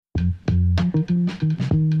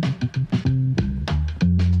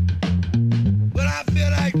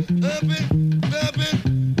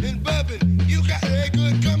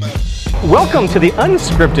Welcome to the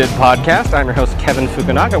Unscripted Podcast. I'm your host, Kevin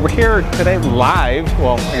Fukunaga. We're here today live,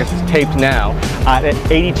 well, I guess it's taped now, at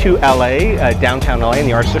 82 LA, downtown LA in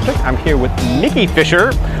the Arts District. I'm here with Nikki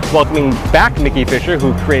Fisher, welcoming back Nikki Fisher,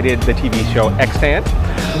 who created the TV show Extant.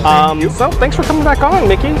 So thanks for coming back on,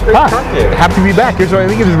 Nikki. Great to talk to you. Happy to be back. I think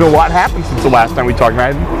there's been a lot happened since the last time we talked.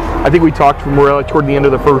 I think we talked more toward the end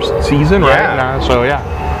of the first season, right?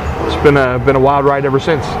 Yeah. It's been a wild ride ever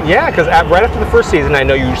since. Yeah, because right after the first season, I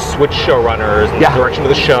know you switched showrunners and the direction of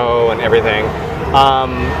the show and everything.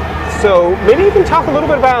 So maybe you can talk a little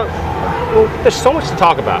bit about, well, there's so much to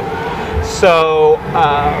talk about. So,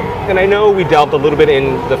 and I know we delved a little bit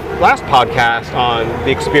in the last podcast on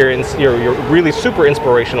the experience, your really super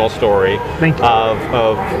inspirational story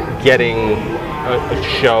of getting a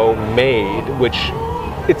show made, which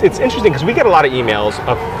it's interesting because we get a lot of emails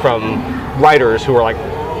from writers who are like,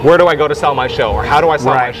 where do I go to sell my show, or how do I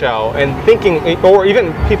sell my show? And thinking, or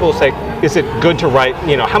even people say, is it good to write,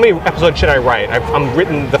 how many episodes should I write? I'm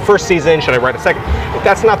written the first season, should I write a second?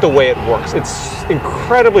 That's not the way it works. It's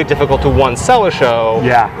incredibly difficult to sell a show,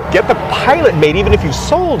 get the pilot made, even if you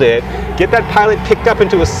sold it, get that pilot picked up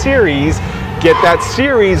into a series, get that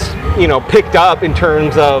series, picked up in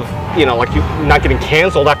terms of, like you not getting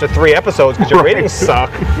canceled after 3 episodes because your ratings suck,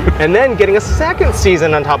 and then getting a second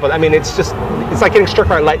season on top of it. It's like getting struck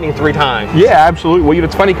by lightning 3 times. Yeah, absolutely. Well,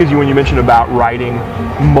 it's funny because when you mentioned about writing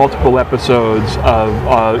multiple episodes of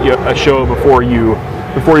a show before you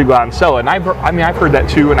go out and sell it, and I've heard that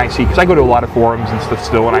too, and I see, because I go to a lot of forums and stuff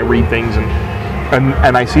still, and I read things,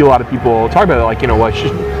 and I see a lot of people talk about it, like,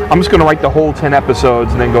 I'm just going to write the whole 10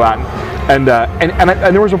 episodes and then go out and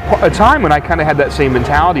there was a time when I kind of had that same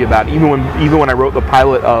mentality about it. Even when I wrote the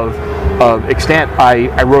pilot of Extant,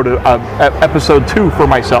 I wrote a episode 2 for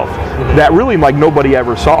myself that really like nobody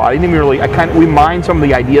ever saw. I didn't even really. We mined some of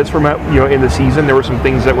the ideas from it. In the season, there were some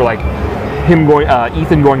things that were like him going,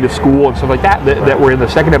 Ethan going to school and stuff like that were in the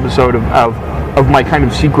second episode of my kind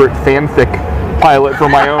of secret fanfic pilot for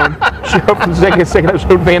my own show, second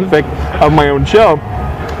episode fanfic of my own show.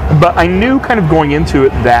 But I knew kind of going into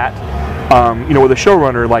it that, with a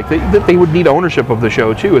showrunner, like that they would need ownership of the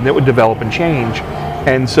show too, and it would develop and change.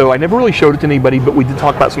 And so I never really showed it to anybody, but we did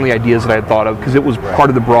talk about some of the ideas that I had thought of because it was part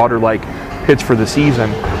of the broader pitch for the season.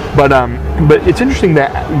 But it's interesting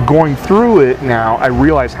that going through it now, I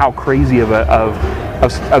realize how crazy of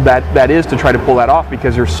that is to try to pull that off,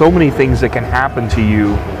 because there's so many things that can happen to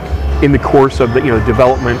you in the course of the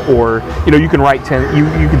development, or you can write 10,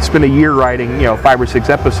 you can spend a year writing 5 or 6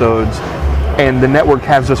 episodes, and the network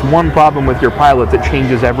has this one problem with your pilot that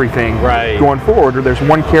changes everything going forward, or there's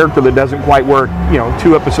one character that doesn't quite work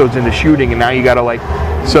 2 episodes into shooting, and now you gotta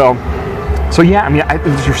so yeah,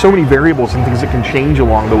 there's so many variables and things that can change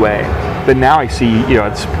along the way that now I see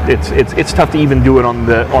it's tough to even do it on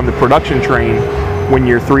the production train when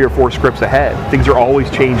you're 3 or 4 scripts ahead. Things are always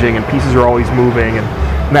changing and pieces are always moving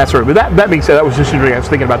and that sort of. But that being said, that was just interesting. I was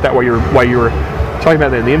thinking about that while you were talking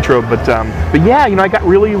about that in the intro. But yeah, I got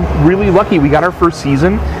really, really lucky. We got our first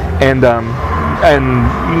season, and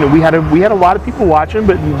we had a lot of people watching,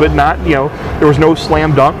 but not, there was no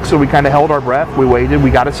slam dunk. So we kind of held our breath. We waited.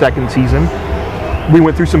 We got a second season. We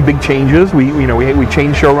went through some big changes. We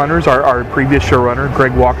changed showrunners. Our previous showrunner,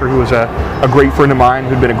 Greg Walker, who was a great friend of mine,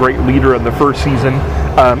 who'd been a great leader of the first season,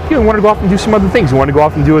 wanted to go off and do some other things. He wanted to go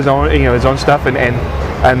off and do his own stuff, and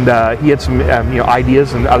he had some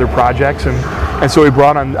ideas and other projects, and so we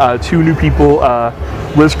brought on 2 new people,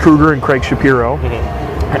 Liz Kruger and Craig Shapiro,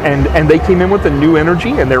 and they came in with a new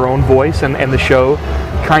energy and their own voice, and the show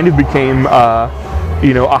kind of became a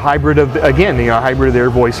hybrid of, again, a hybrid of their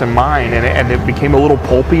voice and mine, and it became a little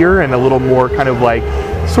pulpier and a little more kind of like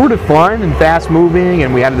sort of fun and fast moving,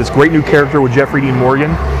 and we added this great new character with Jeffrey Dean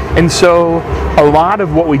Morgan. And so a lot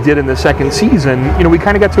of what we did in the second season, we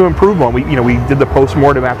kind of got to improve on. We did the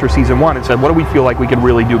post-mortem after season 1 and said, what do we feel like we could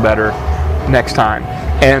really do better next time?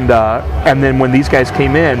 And then when these guys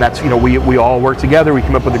came in, that's, we all worked together. We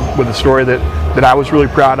came up with a story that I was really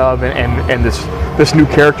proud of, and this new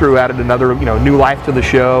character who added another, new life to the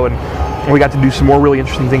show, and we got to do some more really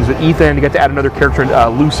interesting things with Ethan. We got to add another character,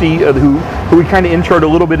 Lucy, who we kind of introed a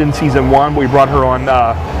little bit in season 1, but we brought her on,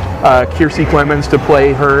 Kiersey Clemens, to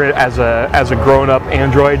play her as a grown-up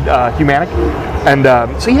android humanic, and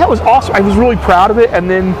so yeah, it was awesome. I was really proud of it. And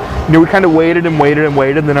then we kind of waited, and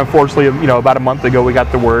then unfortunately, about a month ago, we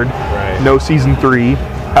got the word, no season 3.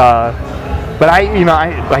 But I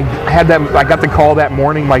got the call that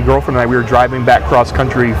morning. My girlfriend and I, we were driving back cross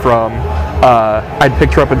country from, I'd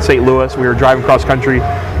picked her up in St. Louis. We were driving cross country.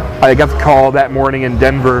 I got the call that morning in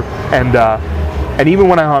Denver, and And even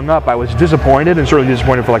when I hung up, I was disappointed, and certainly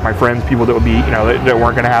disappointed for like my friends, people that would be, that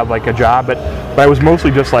weren't going to have like a job. But I was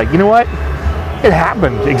mostly just like, you know what? It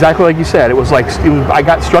happened exactly like you said. It was like I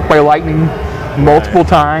got struck by lightning multiple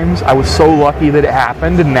times. I was so lucky that it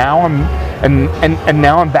happened, and now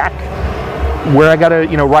I'm back where I gotta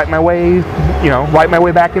write my way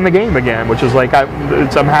back in the game again, which is like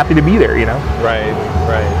I'm happy to be there. Right.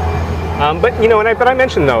 But but I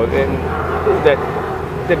mentioned though that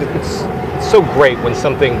it's so great when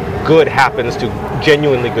something good happens to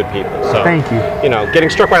genuinely good people. So thank you. Getting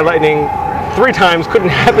struck by lightning 3 times couldn't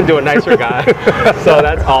happen to a nicer guy. So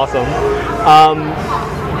that's awesome.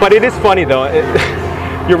 But it is funny though.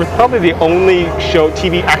 You're probably the only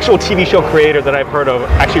actual TV show creator that I've heard of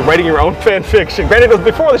actually writing your own fan fiction. Granted, it was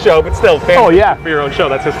before the show, but still, fan fiction for your own show.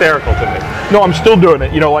 That's hysterical to me. No, I'm still doing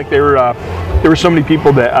it. Like there were so many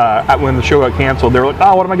people that when the show got canceled, they were like,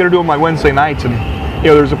 "Oh, what am I going to do on my Wednesday nights?" And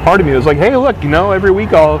there's a part of me that was like, "Hey, look, every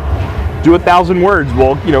week I'll do 1,000 words.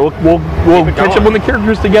 We'll catch up on the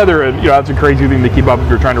characters together." And that's a crazy thing to keep up if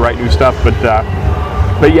you're trying to write new stuff.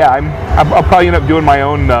 But yeah, I'll probably end up doing my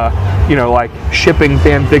own, like shipping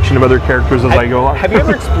fan fiction of other characters as I go along. Have you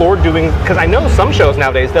ever explored doing? Because I know some shows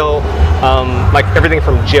nowadays they'll like everything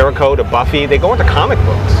from Jericho to Buffy, they go into comic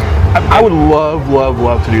books. I would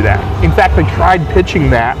love to do that. In fact, I tried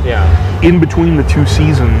pitching that in between the 2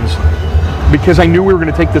 seasons because I knew we were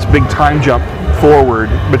going to take this big time jump forward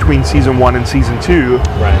between season 1 and season 2.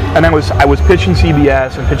 Right. And I was pitching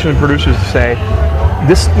CBS and pitching the producers to say,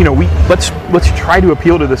 this, let's try to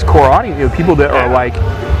appeal to this core audience, people that are like,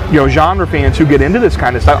 genre fans who get into this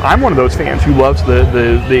kind of stuff. I'm one of those fans who loves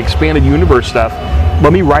the expanded universe stuff.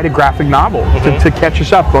 Let me write a graphic novel to catch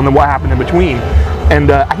us up on what happened in between.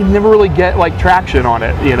 And I could never really get like traction on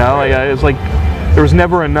it. It was like there was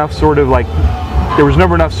never enough sort of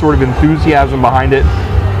enthusiasm behind it.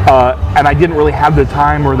 And I didn't really have the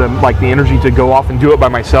time or the energy to go off and do it by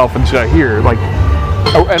myself and say,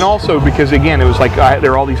 and also because again it was like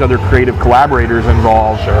there are all these other creative collaborators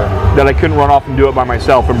involved that I couldn't run off and do it by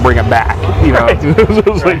myself and bring it back. It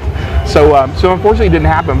was like, so unfortunately it didn't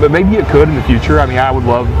happen, but maybe it could in the future. I mean, I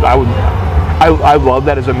love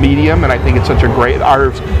that as a medium, and I think it's such a great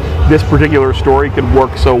this particular story could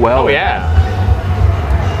work so well. Oh yeah,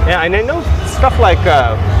 and I know stuff like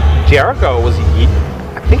Jericho was.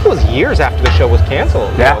 I think it was years after the show was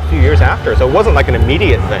canceled. Yeah, a few years after, so it wasn't like an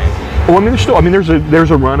immediate thing. Well, there's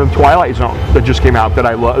a run of Twilight Zone that just came out that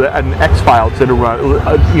I love, and X-Files did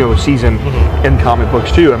a season in comic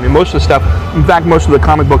books too. I mean, most of the stuff, in fact, most of the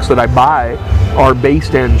comic books that I buy are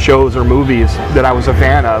based in shows or movies that I was a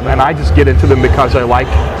fan of, and I just get into them because I like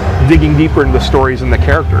digging deeper into the stories and the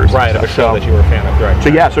characters. Right, of a show that you were a fan of, right? So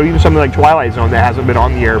yeah, so even something like Twilight Zone that hasn't been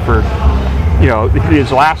on the air for,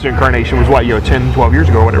 its last incarnation was 10, 12 years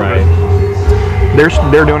ago or whatever. Right.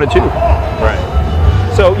 They're doing it too. Right.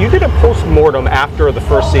 So you did a post-mortem after the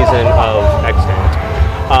first season of Extant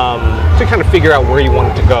to kind of figure out where you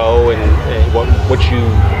wanted to go and what you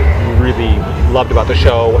really loved about the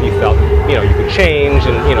show, what you felt you could change,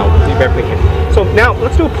 and everything. So now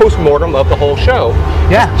let's do a post-mortem of the whole show.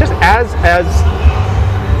 Yeah. Just as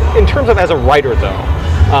in terms of as a writer though,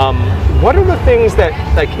 what are the things that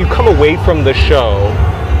you come away from the show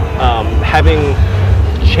having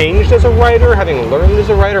changed as a writer, having learned as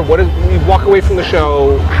a writer? What did you walk away from the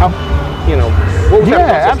show? How, what was that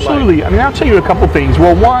process absolutely. like? I mean, I'll tell you a couple things.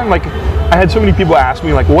 Well, one, I had so many people ask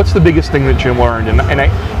me, what's the biggest thing that Jim learned? And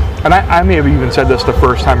I may have even said this the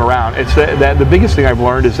first time around. It's that the biggest thing I've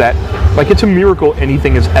learned is that, it's a miracle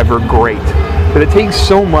anything is ever great. But it takes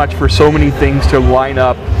so much for so many things to line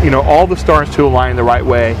up, all the stars to align the right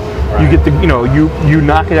way. Right. You get you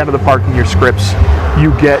knock it out of the park in your scripts.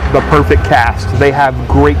 You get the perfect cast. They have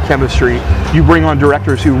great chemistry. You bring on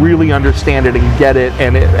directors who really understand it and get it,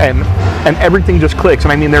 and everything just clicks.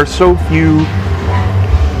 And I mean, there's so few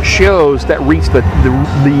shows that reach the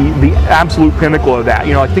absolute pinnacle of that.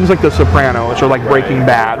 Things like The Sopranos or like Breaking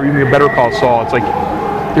Bad or even Better Call Saul. It's like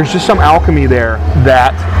there's just some alchemy there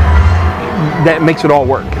that makes it all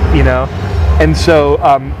work. And so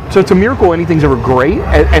it's a miracle anything's ever great,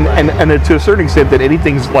 and to a certain extent that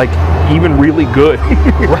anything's even really good,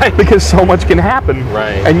 right? Because so much can happen,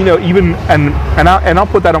 right? And I'll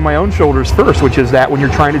put that on my own shoulders first, which is that when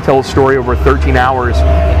you're trying to tell a story over 13 hours,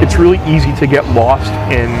 it's really easy to get lost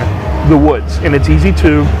in the woods, and it's easy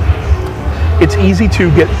to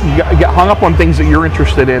get hung up on things that you're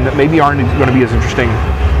interested in that maybe aren't going to be as interesting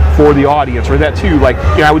for the audience, or that too.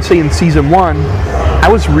 I would say in season 1, I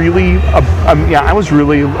was really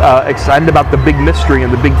excited about the big mystery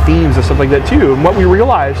and the big themes and stuff like that too. And what we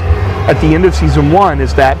realized at the end of season 1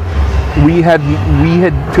 is that we had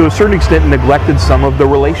to a certain extent neglected some of the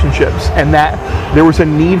relationships, and that there was a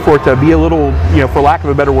need for it to be a little, for lack of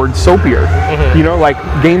a better word, soapier. Like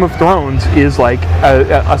Game of Thrones is like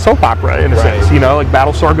a soap opera in a sense. Like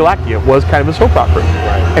Battlestar Galactica was kind of a soap opera.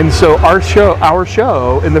 And so our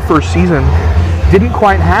show in the first season didn't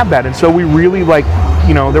quite have that, and so we really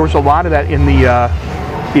there was a lot of that in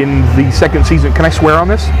the second season. Can I swear on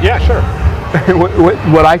this? Yeah, sure.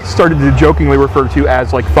 what I started to jokingly refer to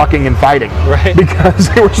as like fucking and fighting, right?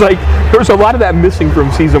 Because there was a lot of that missing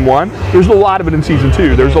from season 1. There's a lot of it in season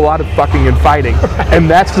 2. There's a lot of fucking and fighting, and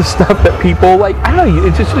that's the stuff that people like. I don't know.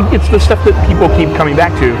 It's the stuff that people keep coming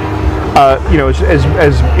back to.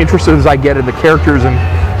 As interested as I get in the characters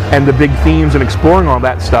and the big themes and exploring all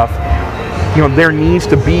that stuff, there needs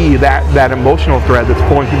to be that emotional thread that's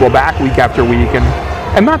pulling people back week after week.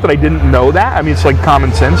 And not that I didn't know that. I mean, it's like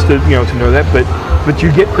common sense to know that, but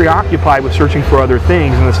you get preoccupied with searching for other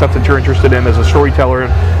things and the stuff that you're interested in as a storyteller,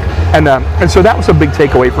 and so that was a big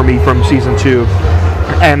takeaway for me from season 2,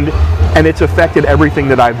 and it's affected everything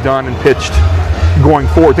that I've done and pitched going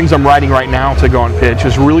forward. Things I'm writing right now to go and pitch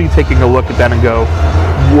is really taking a look at that and go,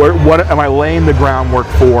 what am I laying the groundwork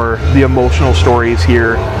for the emotional stories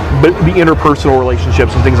here, but the interpersonal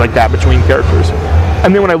relationships and things like that between characters.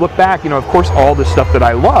 And then when I look back, of course, all the stuff that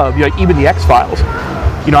I love, even the X-Files,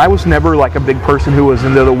 I was never like a big person who was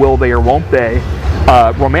into the will they or won't they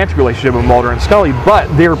romantic relationship with Mulder and Scully, but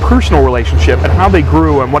their personal relationship and how they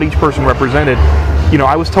grew and what each person represented,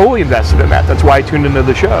 I was totally invested in that. That's why I tuned into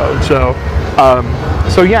the show.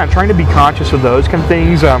 So yeah, I'm trying to be conscious of those kind of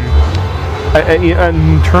things.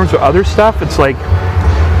 In terms of other stuff, it's like,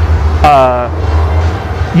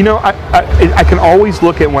 I can always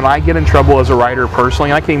look at when I get in trouble as a writer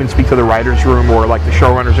personally, and I can't even speak to the writer's room or like the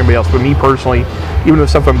showrunners or anybody else, but me personally, even the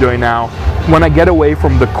stuff I'm doing now, when I get away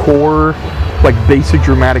from the core, like basic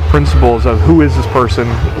dramatic principles of who is this person,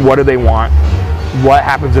 what do they want, what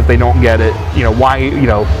happens if they don't get it,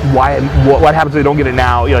 what happens if they don't get it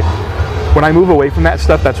now, when I move away from that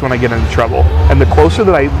stuff, that's when I get into trouble. And the closer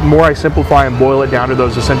that more I simplify and boil it down to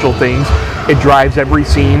those essential things, it drives every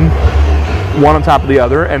scene one on top of the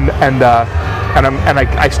other, and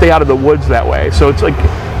I stay out of the woods that way. So it's like,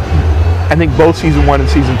 I think both season 1 and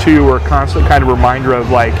season 2 are a constant kind of reminder of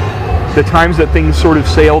like the times that things sort of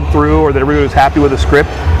sailed through or that everybody was happy with the script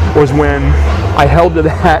was when I held to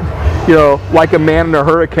that, like a man in a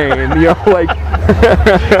hurricane, like,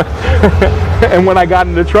 and when I got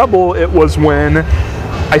into trouble, it was when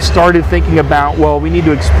I started thinking about, well, we need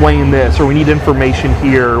to explain this, or we need information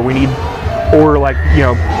here, or we need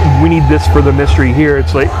this for the mystery here.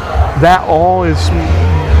 It's like, that all is,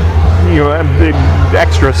 big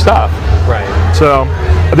extra stuff. Right. So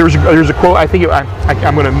there's a quote, I think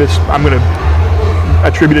I'm going to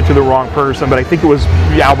attribute it to the wrong person, but I think it was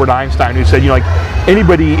Albert Einstein who said,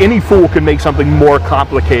 any fool can make something more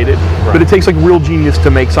complicated, but it takes like real genius to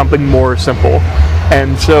make something more simple.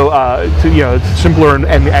 And so, it's simpler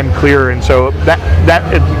and clearer. And so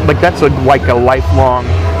that's like a lifelong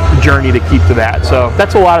journey to keep to that. So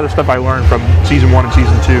that's a lot of the stuff I learned from season 1 and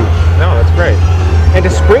season 2. No, that's great. And to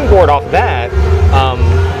springboard off that,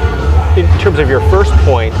 in terms of your first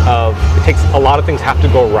point of it takes a lot of things have to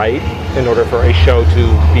go right in order for a show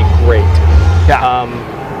to be great. Yeah.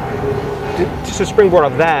 Just to springboard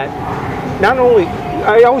off that, not only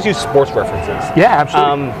I always use sports references. Yeah,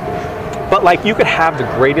 absolutely. But like you could have the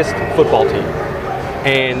greatest football team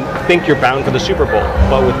and think you're bound for the Super Bowl,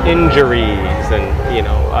 but with injuries and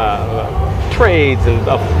trades and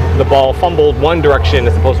the ball fumbled one direction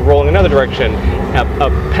as opposed to rolling another direction, a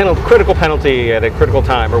critical penalty at a critical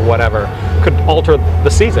time or whatever could alter the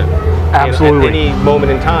season. Absolutely. At any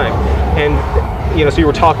moment in time. And so you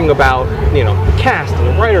were talking about the cast and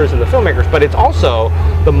the writers and the filmmakers, but it's also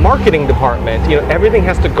the marketing department. Everything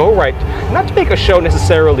has to go right, not to make a show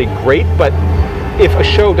necessarily great, but if a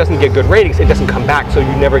show doesn't get good ratings, it doesn't come back, so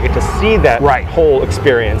you never get to see that whole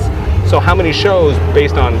experience. So how many shows,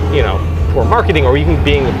 based on poor marketing or even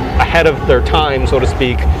being ahead of their time, so to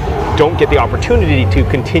speak, don't get the opportunity to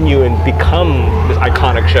continue and become this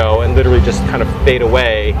iconic show and literally just kind of fade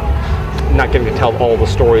away, not getting to tell all the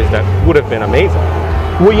stories that would have been amazing.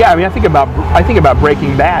 Well, yeah, I mean, I think about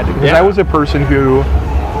Breaking Bad, because I was a person who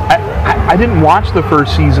I didn't watch the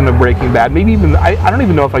first season of Breaking Bad. Maybe even I don't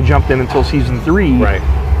even know if I jumped in until season 3. Right.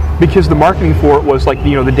 Because the marketing for it was like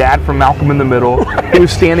the dad from Malcolm in the Middle, who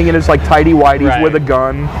was standing in his like tidy whities with a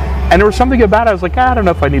gun, and there was something about it. I was like, I don't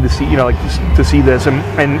know if I need to see to see this, and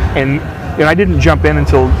and I didn't jump in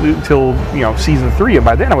until season 3, and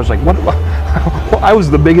by then I was like, what? Well, I was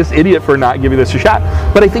the biggest idiot for not giving this a shot.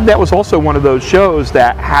 But I think that was also one of those shows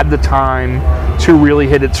that had the time to really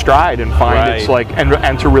hit its stride and find its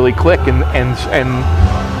and to really click and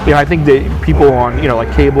I think that people on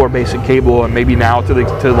like cable or basic cable, and maybe now to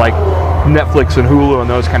like Netflix and Hulu and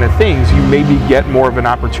those kind of things, you maybe get more of an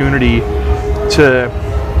opportunity to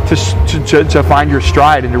find your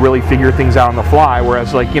stride and to really figure things out on the fly.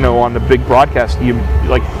 Whereas on the big broadcast, you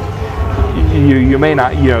may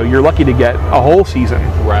not, you're lucky to get a whole season,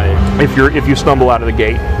 right? If you stumble out of the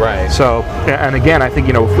gate, right? So, and again, I think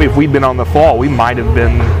if we'd been on the fall, we might have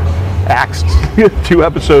been axed 2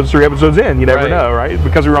 episodes, 3 episodes in. You never know, right?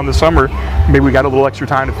 Because we were on the summer, maybe we got a little extra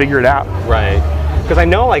time to figure it out, right? Because I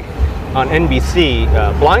know, like on NBC,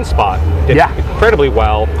 Blind Spot did incredibly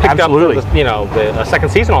well. Picked up the second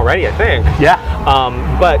season already, I think. Yeah.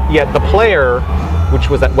 But yet the Player, which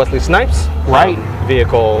was that Wesley Snipes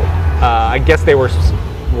vehicle, I guess they were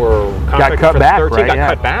got cut back,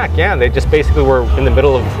 cut back. Yeah, they just basically were in the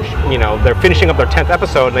middle of, they're finishing up their 10th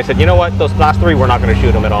episode, and they said, you know what, those last 3 we're not going to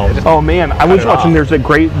shoot them at all. Oh man, I was watching. There's a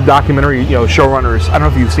great documentary, showrunners. I don't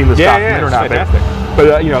know if you've seen this documentary or not. Fantastic.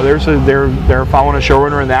 But they're following a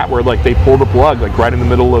showrunner in that where they pull the plug right in the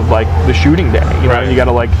middle of the shooting day. And you got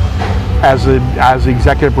to as the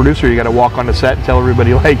executive producer, you got to walk on the set and tell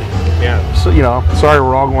everybody sorry,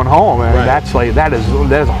 we're all going home. And that's that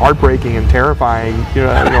is heartbreaking and terrifying.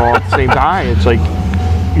 At the same time, it's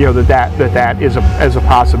that is a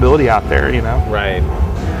possibility out there. Right.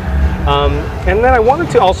 And then I wanted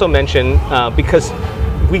to also mention because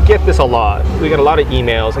we get this a lot. We get a lot of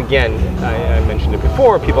emails. Again, I mentioned it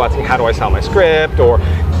before. People asking, how do I sell my script? Or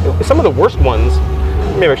some of the worst ones.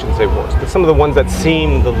 Maybe I shouldn't say worst, but some of the ones that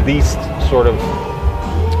seem the least sort of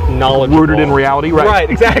knowledgeable. Rooted in reality, right? Right,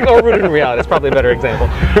 exactly. Or rooted in reality. That's probably a better example.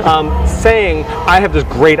 Saying, I have this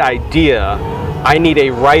great idea. I need a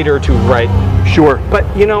writer to write. Sure. But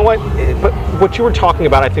you know what? But what you were talking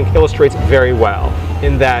about, I think, illustrates very well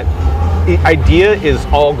in that the idea is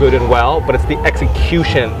all good and well, but it's the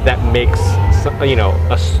execution that makes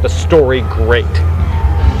a story great.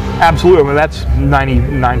 Absolutely. I mean, that's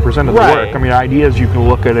 99% of the work. I mean, ideas, you can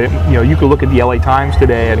look at it, you can look at the LA Times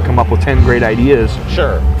today and come up with 10 great ideas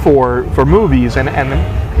for movies. And I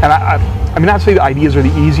mean, not to say the ideas are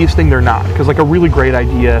the easiest thing, they're not. Because a really great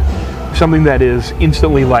idea, something that is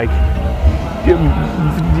instantly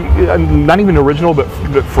not even original, but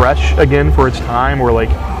fresh again for its time, or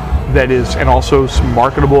that is, and also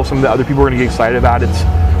marketable, something that other people are going to get excited about.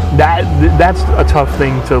 That's a tough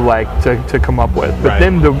thing to come up with. But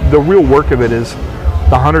then the real work of it is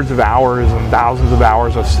the hundreds of hours and thousands of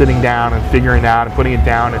hours of sitting down and figuring it out and putting it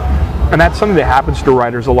down, and that's something that happens to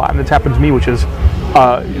writers a lot, and it's happened to me, which is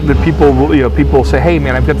that people say, hey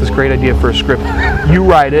man, I've got this great idea for a script. You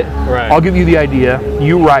write it. I'll give you the idea.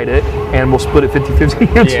 You write it, and we'll split it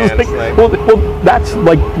 50-50. Well,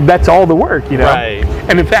 that's all the work, Right.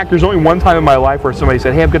 And in fact, there's only one time in my life where somebody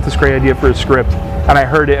said, hey, I've got this great idea for a script, and I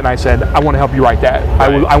heard it, and I said, I want to help you write that.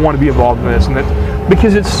 I want to be involved in this, and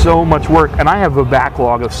because it's so much work, and I have a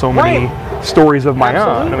backlog of so many stories of my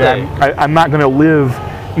own. I mean, I'm not going to live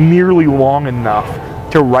nearly long enough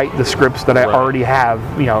to write the scripts that I already have,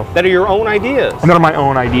 that are your own ideas. And that are my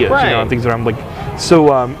own ideas, and things that I'm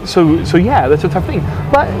so yeah, that's a tough thing.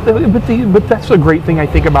 But that's a great thing I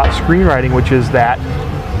think about screenwriting, which is that,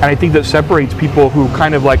 and I think that separates people who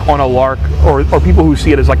kind of on a lark, or people who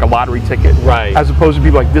see it as a lottery ticket, as opposed to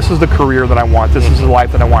people this is the career that I want, this is the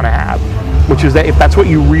life that I want to have, which is that if that's what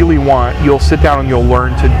you really want, you'll sit down and you'll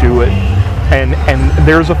learn to do it, and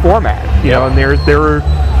there's a format, and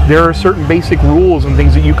there are certain basic rules and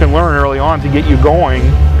things that you can learn early on to get you going.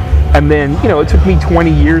 And then, it took me 20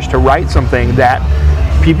 years to write something that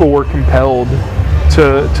people were compelled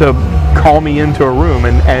to call me into a room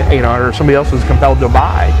and or somebody else was compelled to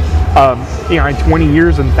buy. I had 20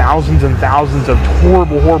 years and thousands of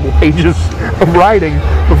horrible pages of writing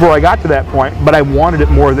before I got to that point, but I wanted it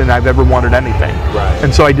more than I've ever wanted anything. Right.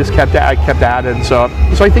 And so I just kept at it. And so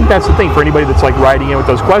I think that's the thing for anybody that's writing in with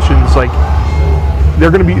those questions, they're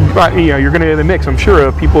going to be, you're going to be in the mix, I'm sure,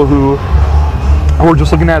 of people who are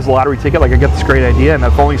just looking at it as a lottery ticket, I get this great idea, and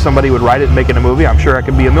if only somebody would write it and make it a movie, I'm sure I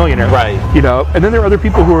could be a millionaire. Right. And then there are other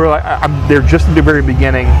people who are they're just at the very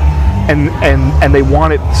beginning, and they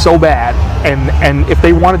want it so bad, and if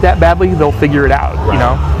they want it that badly, they'll figure it out.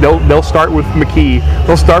 Right. They'll start with McKee,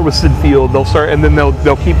 they'll start with Sid Field, and then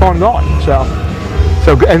they'll keep on going.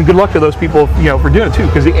 So, and good luck to those people, for doing it too,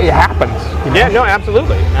 because it happens. Yeah, no,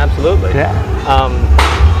 absolutely. Yeah.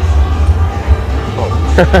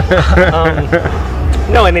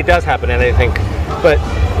 No, and it does happen, and I think, but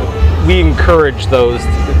we encourage those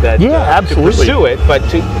that absolutely. to pursue it, but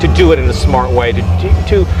to do it in a smart way,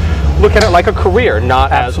 to look at it like a career,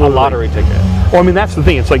 not Absolutely. as a lottery ticket. Well, I mean, that's the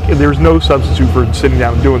thing. It's like there's no substitute for sitting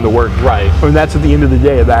down and doing the work. Right. I mean, that's at the end of the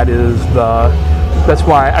day. That's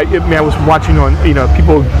why I was watching on,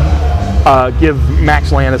 people give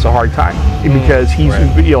Max Landis a hard time because he's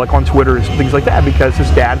like on Twitter and things like that, because his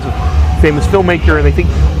dad's a famous filmmaker, and they think,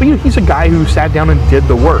 well, he's a guy who sat down and did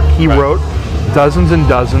the work. He wrote dozens and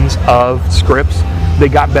dozens of scripts. They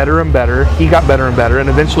got better and better. He got better and better, and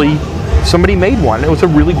eventually somebody made one. It was a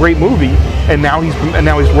really great movie, and now he's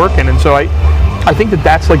working. And so I think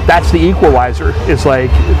that's the equalizer. It's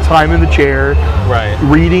like time in the chair,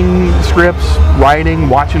 reading scripts, writing,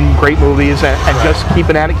 watching great movies, and just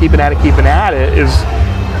keeping at it is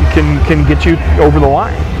can get you over the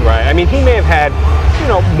line. Right. I mean, he may have had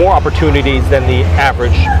more opportunities than the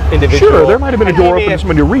average individual. Sure, there might have been a door open for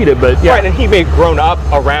somebody to read it, but right, and he may have grown up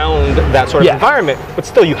around that sort of environment, but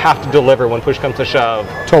still, you have to deliver when push comes to shove.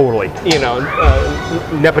 Totally.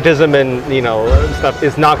 Nepotism and stuff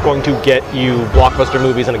is not going to get you blockbuster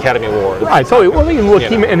movies and Academy Awards. Right. Totally. Well, look,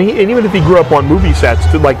 and even if he grew up on movie sets,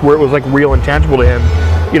 where it was like real and tangible to him,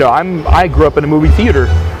 I grew up in a movie theater.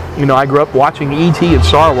 I grew up watching E.T. and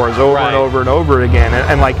Star Wars over and over and over again,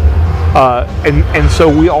 and so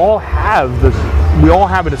we all have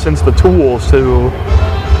in a sense the tools to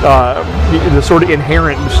the sort of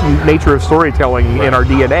inherent nature of storytelling in our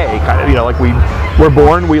DNA. Kind of, like we're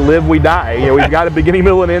born, we live, we die. We've got a beginning,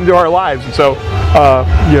 middle, and end to our lives. And so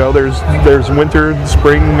there's winter,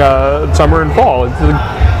 spring, summer, and fall.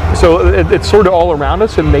 So it's sort of all around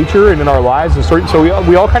us in nature and in our lives, and so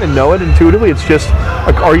we all kind of know it intuitively. It's just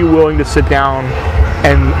like, are you willing to sit down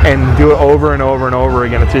and do it over and over and over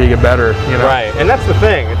again until you get better? Right, and that's the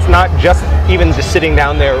thing. It's not just sitting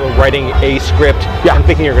down there writing a script and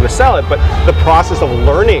thinking you're going to sell it, but the process of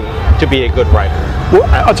learning to be a good writer. Well,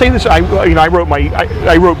 I'll tell you this. I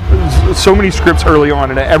wrote so many scripts early on,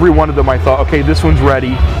 and every one of them I thought, okay, this one's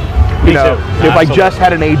ready. If I just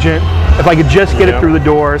had an agent, if I could just get it through the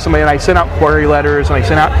door, and I sent out query letters, and I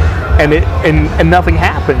sent out, and nothing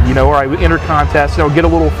happened, or I would enter contests, get a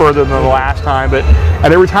little further than the last time,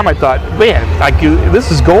 and every time I thought, man, this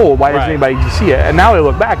is gold. Why doesn't anybody see it? And now I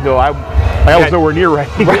look back and go, I was nowhere near ready.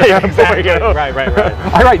 Right, exactly.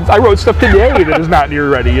 Right. I wrote stuff today that is not near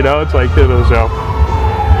ready. It's like, so.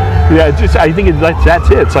 Yeah, I think that's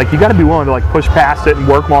it. It's like you got to be willing to push past it and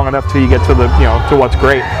work long enough till you get to to what's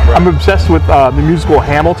great. Right. I'm obsessed with the musical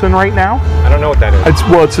Hamilton right now. I don't know what that is.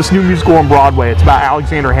 It's this new musical on Broadway. It's about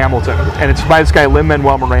Alexander Hamilton, and it's by this guy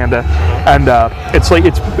Lin-Manuel Miranda, and it's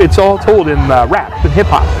all told in rap and hip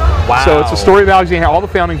hop. Wow. So it's a story of Alexander. All the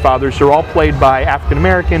founding fathers. They're all played by African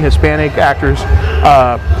American, Hispanic actors,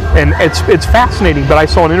 and it's fascinating. But I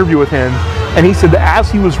saw an interview with him, and he said that as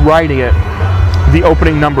he was writing it, the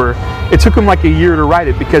opening number, it took him like a year to write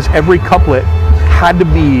it, because every couplet had to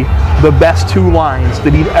be the best 2 lines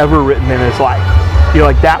that he'd ever written in his life.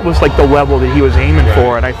 That was like the level that he was aiming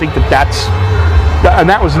for, and I think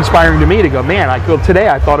that was inspiring to me to go, man, today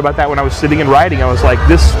I thought about that when I was sitting and writing. I was like,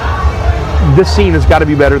 this scene has got to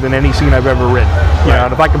be better than any scene I've ever written.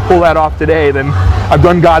 And if I can pull that off today, then I've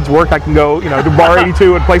done God's work. I can go, to Bar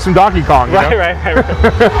 82 and play some Donkey Kong. Right. And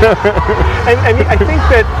I think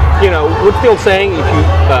that, what's the old saying? If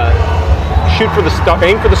you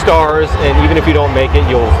aim for the stars, and even if you don't make it,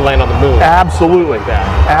 you'll land on the moon. Absolutely.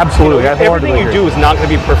 Absolutely. Everything you do is not going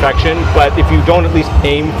to be perfection, but if you don't at least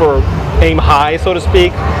aim high, so to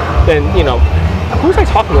speak, then, who was I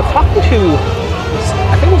talking to? I was talking to,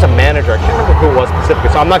 I think it was a manager. I can't remember who it was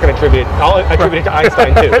specifically, so I'm not going to attribute it. I'll attribute it to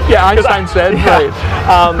Einstein too. Yeah, Einstein said that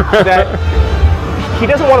he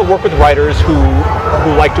doesn't want to work with writers who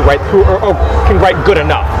like to write, who can write good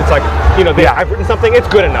enough. It's like, I've written something, it's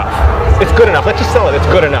good enough. It's good enough. Let's just sell it. It's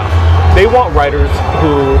good enough. They want writers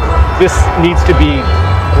who this needs to be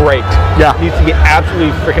great. Yeah. It needs to be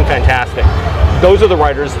absolutely freaking fantastic. Those are the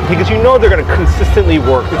writers, because they're going to consistently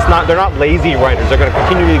work. They're not lazy writers. They're going to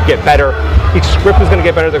continually get better. Each script is going to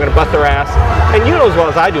get better. They're going to bust their ass. And you know as well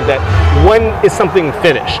as I do that when is something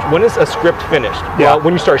finished? When is a script finished? Yeah. Well,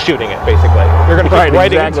 when you start shooting it, basically. You're going to keep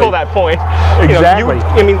writing until that point. Exactly.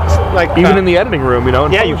 Even in the editing room, you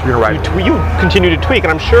continue to tweak, and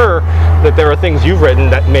I'm sure that there are things you've written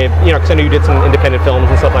that may have, because I know you did some independent films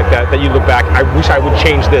and stuff like that you look back, I wish I would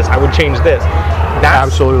change this. I would change this.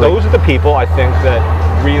 Absolutely. Those are the people, I think, that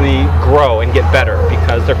really grow and get better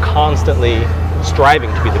because they're constantly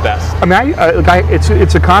striving to be the best. I mean,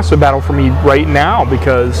 it's a constant battle for me right now,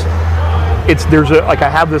 because there's a, like, I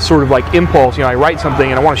have this sort of like impulse, I write something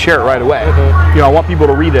and I want to share it right away. I want people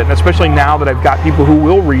to read it, and especially now that I've got people who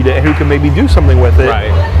will read it and who can maybe do something with it,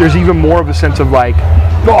 there's even more of a sense of like,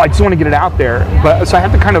 oh, I just want to get it out there. But so I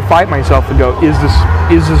have to kind of fight myself to go, is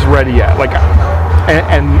this ready yet? Like,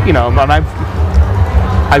 and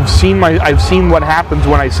I've seen what happens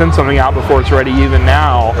when I send something out before it's ready. Even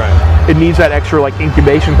now, it needs that extra like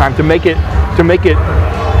incubation time to make it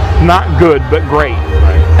not good but great.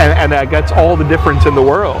 And that's all the difference in the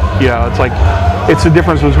world. It's like, it's the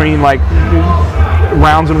difference between like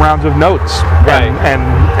rounds and rounds of notes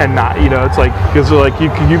and not. It's like, because like you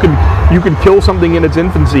can kill something in its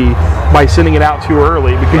infancy by sending it out too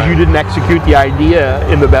early because you didn't execute the idea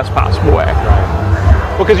in the best possible way.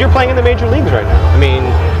 Well, because you're playing in the major leagues right now. I mean,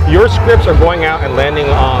 your scripts are going out and landing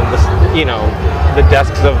on the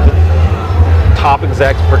desks of top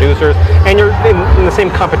execs, producers, and you're in the same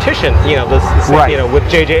competition, with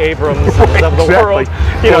J.J. Abrams of the world.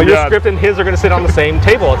 Your script and his are going to sit on the same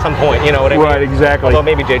table at some point. You know what I mean? Right, exactly. Although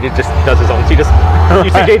maybe J.J. just does his own. So you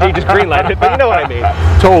see J.J. just greenlight it, but you know what I mean?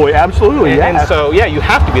 Totally, absolutely, And so, you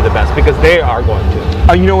have to be the best because they are going to.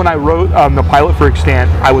 When I wrote the pilot for Extant,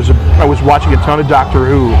 I was watching a ton of Doctor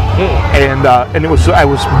Who, and I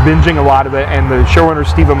was binging a lot of it. And the showrunner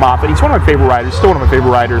Stephen Moffat, he's one of my favorite writers, still one of my favorite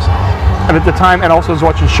writers. And at the time, and also I was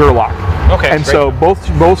watching Sherlock. Okay. And so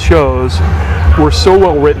both shows were so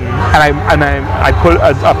well written, and I put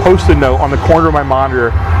a Post-it note on the corner of my monitor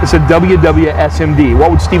that said WWSMD.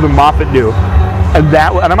 What would Stephen Moffat do? And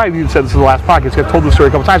I might have even said this in the last podcast. I've told the story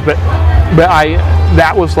a couple times, but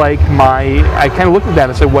that was like I kind of looked at that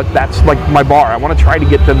and said, that's like my bar. I want to try to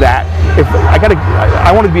get to that.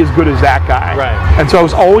 I want to be as good as that guy. Right. And so I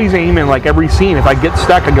was always aiming, like every scene, if I get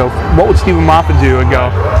stuck, I go, what would Stephen Moffat do? And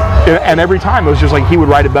go, and every time it was just like he would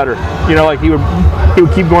write it better. Like he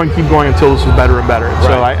would keep going until this was better and better.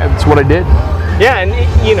 Right. So that's what I did. Yeah, and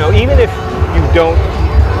even if you don't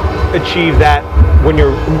achieve that when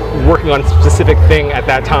you're working on a specific thing at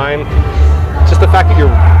that time, just the fact that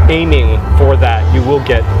you're aiming for that, you will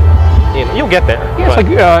get, you'll get there. Yeah, it's like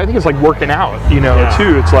I think it's like working out,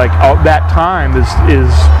 too. It's like that time is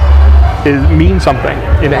means something,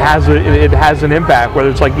 and it has an impact.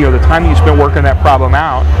 Whether it's like the time that you spent working that problem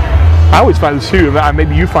out. I always find this too.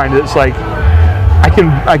 Maybe you find it. It's like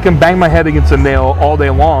I can bang my head against a nail all day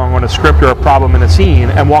long on a script or a problem in a scene,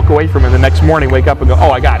 and walk away from it the next morning, wake up and go,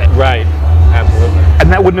 oh, I got it. Right. Absolutely.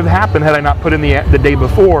 And that wouldn't have happened had I not put in the day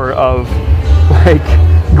before of like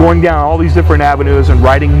going down all these different avenues and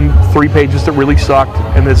writing 3 pages that really sucked.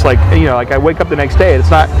 And it's like, like I wake up the next day, it's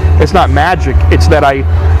not magic. It's that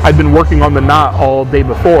I've been working on the knot all day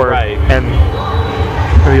before. Right. And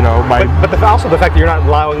but also the fact that you're not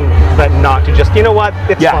allowing that knot to just,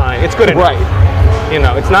 it's fine, it's good enough. Right.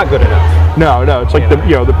 It's not good enough. No, it's like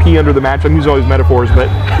the pee under the mattress. I'm using all these metaphors, but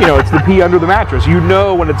it's the pee under the mattress.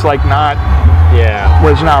 When it's like not,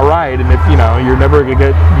 when it's not right, and if you're never gonna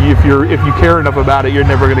get, if you care enough about it, you're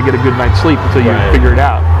never gonna get a good night's sleep until you figure it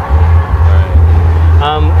out.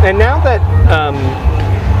 Right. And now that,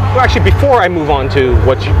 well, actually, before I move on to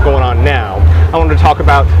what's going on now, I wanted to talk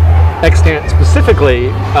about Extant specifically.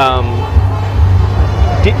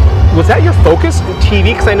 Was that your focus in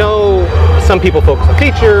TV? Because I know some people focus on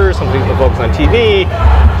features, some people focus on TV.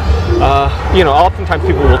 Oftentimes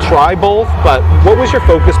people will try both, but what was your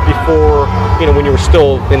focus before, when you were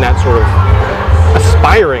still in that sort of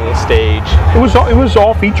aspiring stage? It was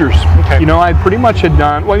all features. Okay. I pretty much had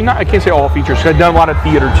done, I can't say all features, because I'd done a lot of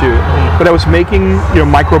theater too, but I was making,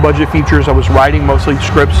 micro-budget features. I was writing mostly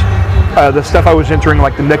scripts. The stuff I was entering,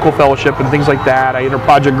 like the Nickel Fellowship and things like that, I entered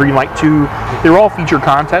Project Greenlight 2. They were all feature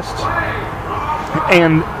contests.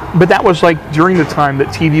 But that was like during the time that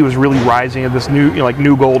TV was really rising at this new,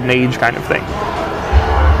 new golden age kind of thing.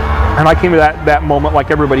 And I came to that moment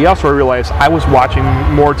like everybody else where I realized I was watching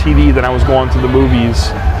more TV than I was going to the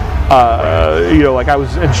movies. Like I was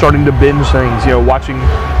starting to binge things, watching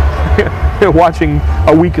watching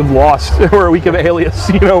a week of Lost or a week of Alias,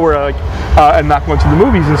 and not going to the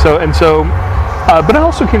movies. And so, but I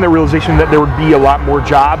also came to the realization that there would be a lot more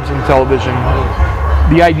jobs in television.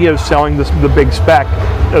 The idea of selling the big spec,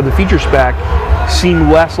 the feature spec, seemed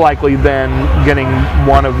less likely than getting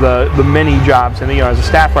one of the many jobs, and as a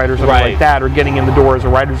staff writer or something like that, or getting in the door as a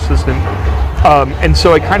writer's assistant. And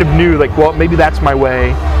so I kind of knew, like, well, maybe that's my way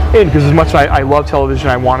in, because as much as I love television,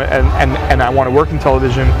 I want to, and I want to work in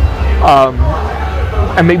television,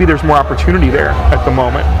 and maybe there's more opportunity there at the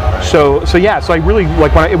moment. So I really,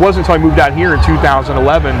 like, it wasn't until I moved out here in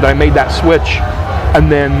 2011 that I made that switch. And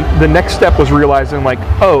then the next step was realizing, like,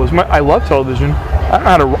 I love television,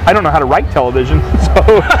 I don't know how to write television,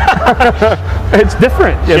 so it's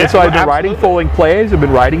different. And so I've been writing full-length plays, I've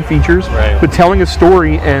been writing features, but telling a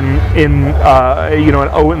story in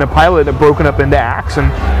the pilot broken up into acts,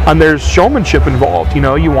 and there's showmanship involved. You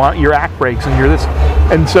know, you want your act breaks and you're this,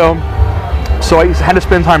 and so I had to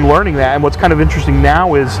spend time learning that. And what's kind of interesting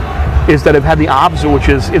now is that I've had the opposite, which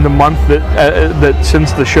is in the month that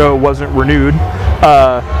since the show wasn't renewed,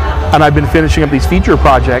 and I've been finishing up these feature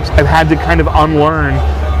projects, I've had to kind of unlearn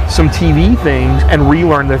some TV things and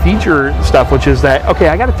relearn the feature stuff, which is that, okay,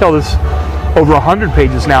 I got to tell this over 100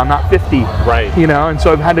 pages now, not 50. Right. You know, and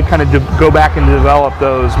so I've had to kind of go back and develop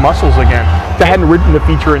those muscles again. I hadn't written the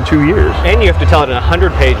feature in 2 years. And you have to tell it in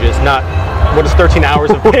 100 pages, not what is 13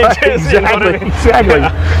 hours of pages. Exactly. You know what I mean? Exactly.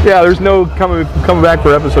 Yeah, there's no coming back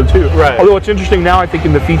for episode 2. Right. Although what's interesting now, I think,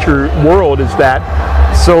 in the feature world is that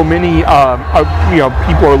so many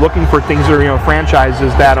people are looking for things that are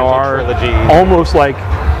franchises that are almost like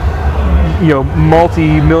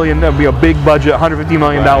multi-million, big budget, $150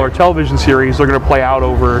 million television series. They're going to play out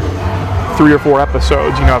over 3 or 4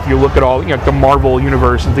 episodes. You know, if you look at all the Marvel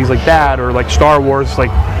universe and things like that, or like Star Wars,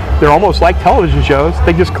 like they're almost like television shows.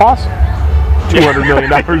 They just cost $200 million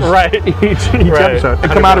right. each episode. They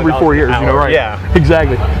come out every 4 years. You know, right? Yeah.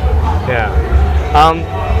 Exactly. Yeah.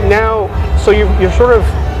 Now, so you're sort of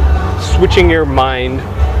switching your mind.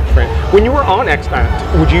 When you were on Extant,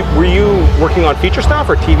 were you working on feature stuff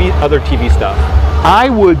or other TV stuff? I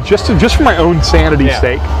would just for my own sanity's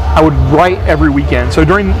sake, I would write every weekend. So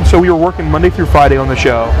we were working Monday through Friday on the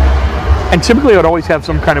show, and typically I'd always have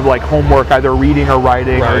some kind of like homework, either reading or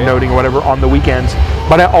writing or noting or whatever on the weekends.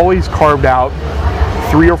 But I always carved out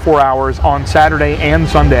 3 or 4 hours on Saturday and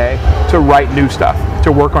Sunday to write new stuff,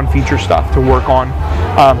 to work on feature stuff, to work on.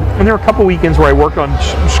 And there were a couple weekends where I worked on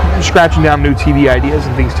scratching down new TV ideas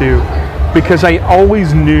and things too, because I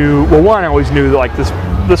always knew. Well, one, I always knew that like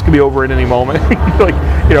this could be over at any moment.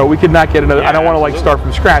 We could not get another. I don't want to like start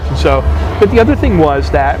from scratch. And so, but the other thing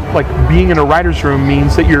was that like being in a writer's room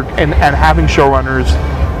means that you're and having showrunners.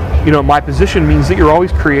 My position means that you're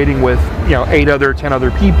always creating with 10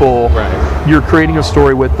 other people. Right. You're creating a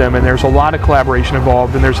story with them, and there's a lot of collaboration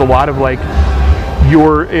involved, and there's a lot of like.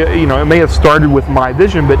 It may have started with my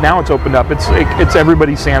vision, but now it's opened up. It's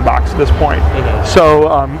everybody's sandbox at this point.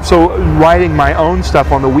 Mm-hmm. So writing my own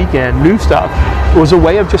stuff on the weekend, new stuff, was a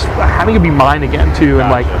way of just having it be mine again too,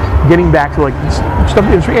 and like getting back to like stuff.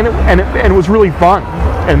 And it was really fun,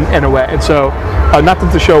 in a way. And so, not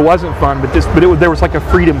that the show wasn't fun, but there was like a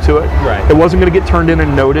freedom to it. Right. It wasn't going to get turned in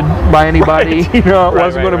and noted by anybody. Right. It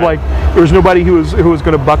wasn't going to like there was nobody who was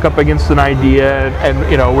going to buck up against an idea, and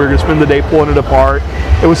we were going to spend the day pulling it apart.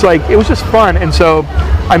 It was just fun, and so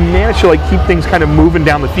I managed to like keep things kind of moving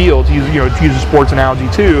down the field. To use a sports analogy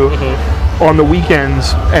too. Mm-hmm. On the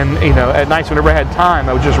weekends and at nights whenever I had time,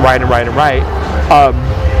 I would just write.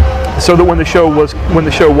 So that when the show was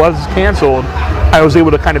canceled, I was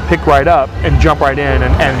able to kind of pick right up and jump right in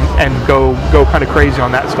and go kind of crazy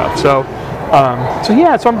on that stuff. So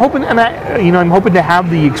I'm hoping, and I'm hoping to have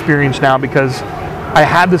the experience now, because I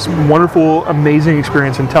had this wonderful, amazing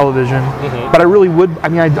experience in television. Mm-hmm. But I really would.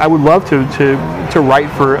 I would love to write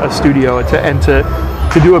for a studio and to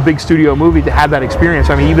do a big studio movie, to have that experience.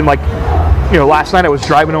 Even like. Last night I was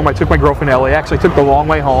driving home. I took my girlfriend to LAX. I took the long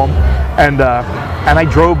way home, and I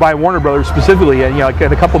drove by Warner Brothers specifically, and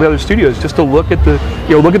and a couple of the other studios, just to look at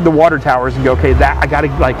the water towers and go, okay, that I gotta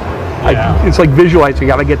like, it's like visualizing. I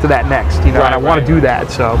gotta get to that next, and I want to do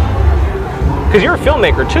that. So, because you're a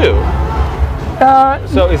filmmaker too.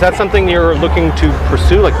 So is that something you're looking to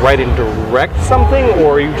pursue, like write and direct something,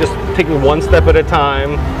 or are you just taking one step at a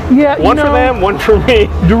time? Yeah, one for them, one for me.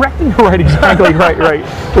 Directing, right? Exactly, right.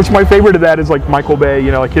 Which my favorite of that is like Michael Bay,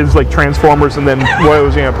 like his like Transformers, and then what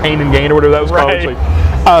was Pain and Gain or whatever that was called. Like,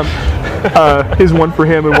 his one for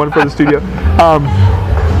him and one for the studio. I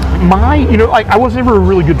was never a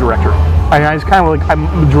really good director. I was kind of like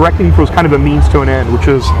directing was kind of a means to an end, which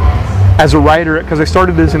is. As a writer, because I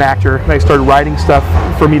started as an actor, and I started writing stuff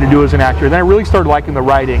for me to do as an actor. Then I really started liking the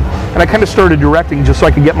writing, and I kind of started directing just so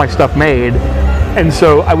I could get my stuff made. And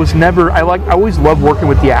so I always loved working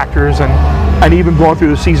with the actors, and even going through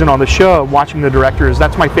the season on the show, watching the directors.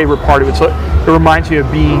 That's my favorite part of it. So it reminds me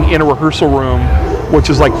of being in a rehearsal room, which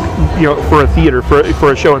is like, for a theater,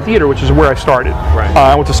 for a show in theater, which is where I started. Right.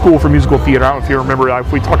 I went to school for musical theater. I don't know if you remember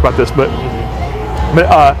if we talked about this, but.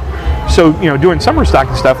 So, doing summer stock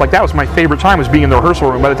and stuff, like that was my favorite time, was being in the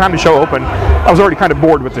rehearsal room. By the time the show opened, I was already kind of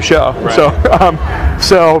bored with the show. Right.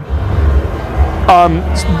 So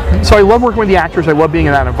I love working with the actors. I love being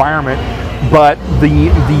in that environment. But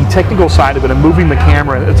the technical side of it and moving the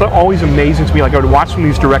camera, it's always amazing to me. Like I would watch some of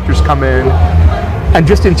these directors come in and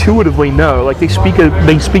just intuitively know. Like they speak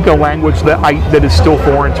a language that is still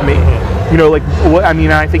foreign to me. You know, like I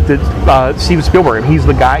mean, I think that Steven Spielberg, he's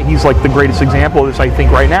the guy. He's like the greatest example of this, I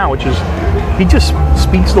think, right now, which is he just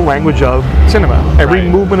speaks the language of cinema. Every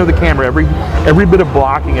movement of the camera, every bit of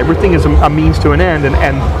blocking, everything is a means to an end,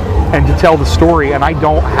 and to tell the story. And I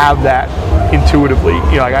don't have that intuitively.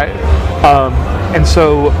 You know, like and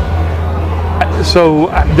so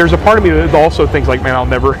there's a part of me that also thinks like, man, I'll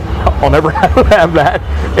never have that.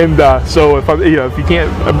 And so if you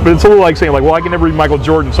can't, but it's a little like saying like, well, I can never be Michael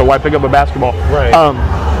Jordan, so why pick up a basketball? Right.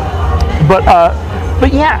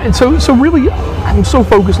 But yeah, and so really, I'm so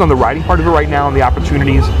focused on the writing part of it right now and the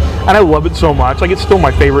opportunities, and I love it so much. Like it's still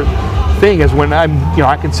my favorite thing is when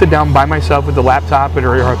I can sit down by myself with the laptop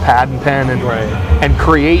or a pad and pen and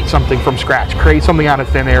create something from scratch, create something out of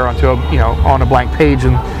thin air onto on a blank page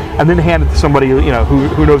and then hand it to somebody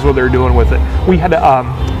who knows what they're doing with it. We had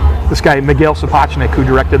this guy Miguel Sapochnik who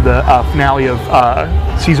directed the finale of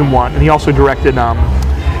season 1, and he also directed a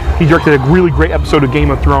really great episode of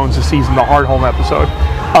Game of Thrones this season, the Hardhome episode.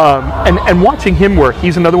 And watching him work,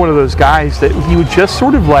 he's another one of those guys that he would just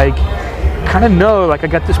sort of like kind of know, like I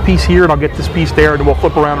got this piece here and I'll get this piece there and we'll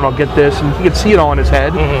flip around and I'll get this, and he could see it all in his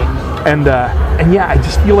head. And yeah, I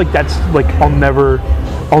just feel like that's like I'll never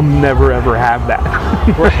ever have that.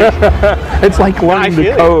 Right. It's like learning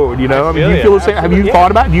the code, you know. I mean, you feel the same. Have you thought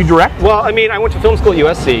about it? Do you direct? Well, I mean, I went to film school at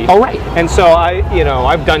USC. Oh, right. And so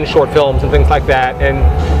I've done short films and things like that, and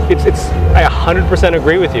I 100%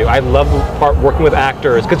 agree with you. I love working with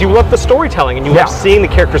actors because you love the storytelling and you love seeing the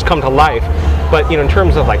characters come to life. But in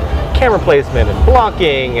terms of like camera placement and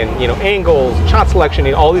blocking and angles, shot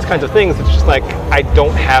selection, all these kinds of things, it's just like I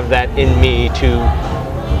don't have that in me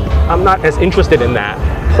I'm not as interested in that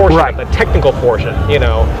portion of the technical portion,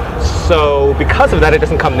 So because of that, it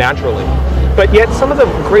doesn't come naturally. But yet some of the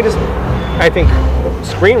greatest, I think,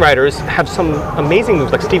 screenwriters have some amazing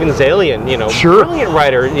moves, like Steven Zaillian, brilliant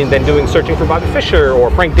writer, and then doing Searching for Bobby Fischer or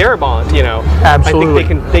Frank Darabont, Absolutely. I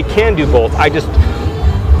think they can do both. I just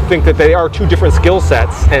think that they are two different skill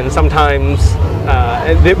sets, and sometimes,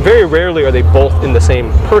 very rarely are they both in the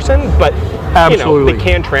same person, but they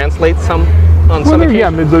can translate some.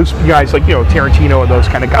 Those guys like Tarantino and those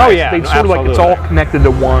kind of guys. Oh yeah, they sort of like it's all connected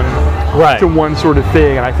to one sort of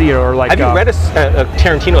thing. And I think or like. Have you read a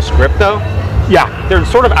Tarantino script though? Yeah, they're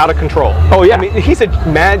sort of out of control. Oh yeah, I mean he's a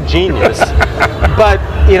mad genius. But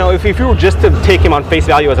if you were just to take him on face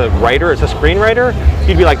value as a writer, as a screenwriter,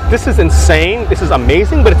 you'd be like, this is insane, this is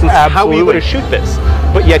amazing, but it's how are you going to shoot this?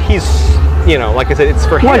 But yet he's. Like I said, it's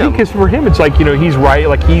for him. Well, I think it's for him. It's like he's right.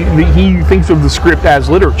 Like he thinks of the script as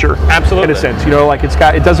literature. Absolutely. In a sense, like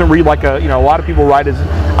it doesn't read like a a lot of people write as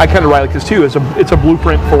I kind of write like this too. It's a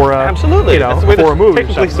blueprint for a absolutely. That's the way for a movie.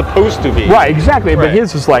 Technically supposed to be. Right. Exactly. Right. But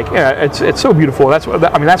his is like it's so beautiful. That's what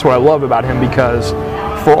I love about him, because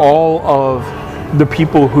for all of the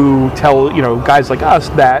people who tell guys like us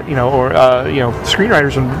that or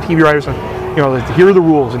screenwriters and TV writers and here are the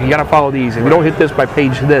rules and you got to follow these and you don't hit this by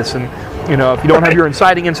page this and if you don't have your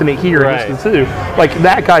inciting incident here and this too, like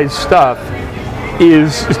that guy's stuff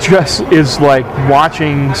is like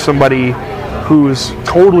watching somebody who's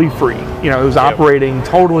totally free, who's operating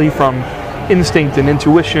totally from instinct and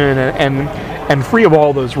intuition and free of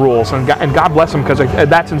all those rules, and God bless him, because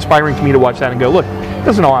that's inspiring to me to watch that and go, look, it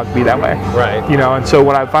doesn't all have to be that way, right? And so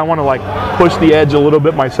if I want to like push the edge a little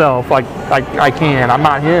bit myself, like I can. I'm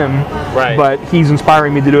not him, right? But he's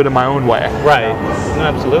inspiring me to do it in my own way, right? No,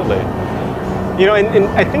 absolutely. And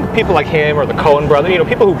I think people like him or the Coen brothers,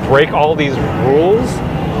 people who break all these rules,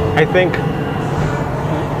 I think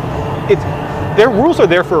their rules are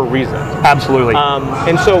there for a reason. Absolutely.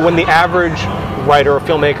 And so when the average writer or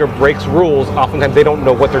filmmaker breaks rules, oftentimes they don't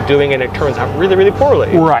know what they're doing and it turns out really, really poorly.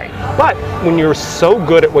 Right. But when you're so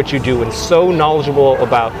good at what you do and so knowledgeable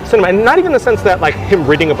about cinema, and not even in the sense that like him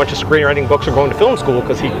reading a bunch of screenwriting books or going to film school,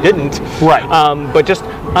 because he didn't. Right. But just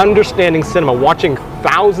understanding cinema, watching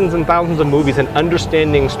thousands and thousands of movies and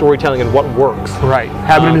understanding storytelling and what works. Right.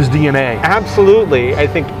 Having in his DNA. Absolutely. I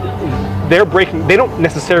think they don't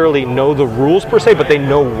necessarily know the rules per se, but they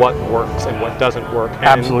know what works and what doesn't work.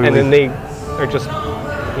 Absolutely. And then they are just,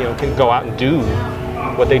 can go out and do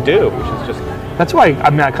what they do, which is just... That's why, I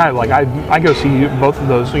kind of like, I go see both of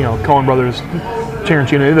those, Coen brothers,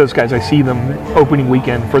 Tarantino, those guys, I see them opening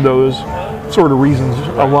weekend for those sort of reasons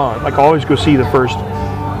alone. Like, I always go see the first,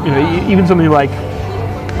 even something like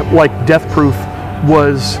Death Proof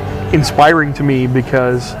was inspiring to me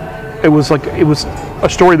because it was a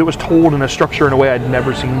story that was told in a structure in a way I'd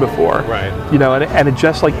never seen before. Right. And it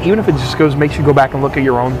just like, even if it just makes you go back and look at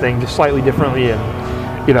your own thing just slightly differently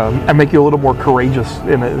and make you a little more courageous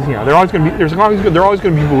in it. There are always going to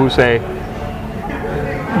be people who say,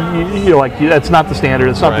 like, that's not the standard,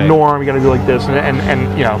 it's not the norm, you got to do like this, and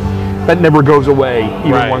that never goes away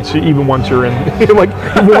even once you're in, like,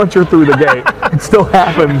 even once you're through the gate, it still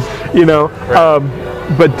happens,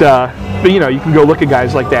 But you can go look at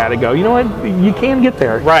guys like that and go, you know what, you can get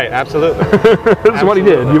there. Right, absolutely. That's what he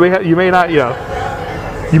did. You may not,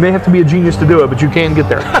 you may have to be a genius to do it, but you can get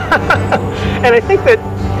there. And I think that,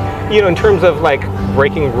 in terms of like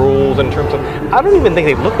breaking rules, in terms of, I don't even think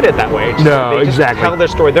they look at it that way. They just tell their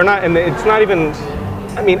story. They're not, and it's not even.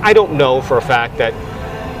 I mean, I don't know for a fact that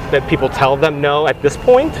people tell them no at this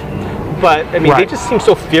point, but I mean, they just seem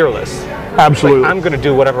so fearless. Absolutely. Like, I'm going to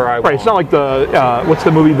do whatever I want. Right. It's not like the what's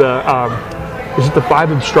the movie? Is it the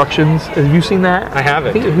 5 Instructions? Have you seen that? I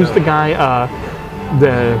haven't. Who's the guy?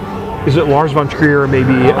 Is it Lars von Trier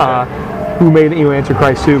maybe? Who made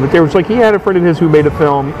Antichrist 2? But there was he had a friend of his who made a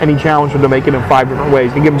film, and he challenged him to make it in 5 different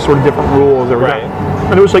ways. He gave him sort of different rules every time.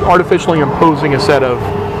 And it was like artificially imposing a set of,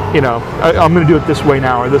 I'm going to do it this way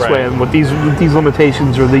now or this way, and with these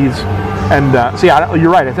limitations or these. And you're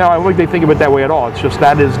right. I don't think they think of it that way at all. It's just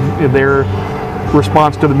that is their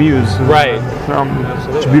response to the muse. Right.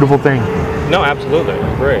 It's a beautiful thing. No, absolutely.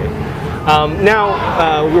 Great.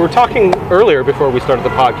 Now, we were talking earlier before we started the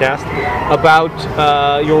podcast about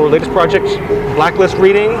your latest project, Blacklist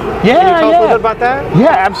Reading. Can you tell us a little bit about that?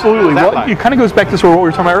 Yeah, absolutely. Well, it kind of goes back to sort of what we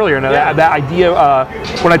were talking about earlier. Now, that idea,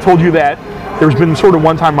 when I told you that there's been sort of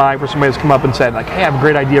one time in my life where somebody has come up and said, like, hey, I have a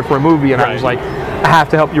great idea for a movie. And I was like, I have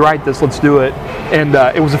to help you write this. Let's do it. And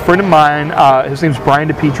it was a friend of mine. His name's Brian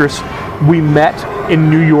DePetris. We met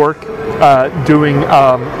in New York doing,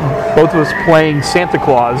 both of us playing Santa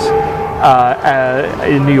Claus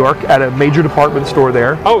in New York at a major department store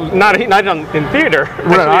there. Oh, not in theater.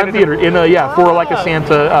 Not in theater. For like a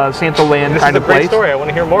Santa Land kind of place. This is a great story. I want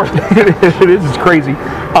to hear more. It is. It's crazy.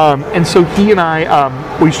 And so he and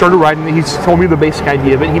I, we started writing. He told me the basic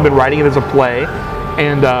idea of it. He'd been writing it as a play,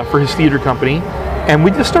 and for his theater company. And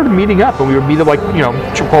we just started meeting up, and we would meet at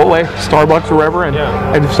Chipotle, Starbucks, or wherever, and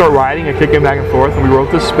just start writing and kicking back and forth. And we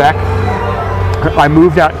wrote this spec. I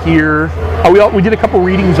moved out here. We did a couple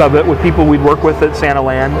readings of it with people we'd work with at Santa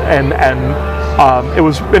Land, and it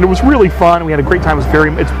was really fun. We had a great time.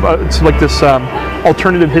 It's like this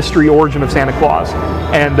alternative history origin of Santa Claus,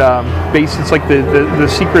 and it's like the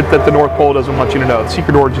secret that the North Pole doesn't want you to know. The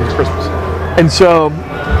secret origins of Christmas. And so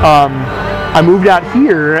I moved out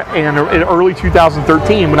here, and in early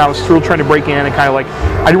 2013, when I was still trying to break in and kind of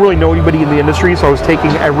I didn't really know anybody in the industry, so I was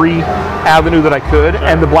taking every avenue that I could,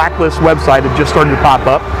 and the Blacklist website had just started to pop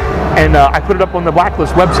up, and I put it up on the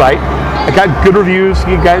Blacklist website. I got good reviews.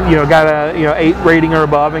 Got a 8 rating or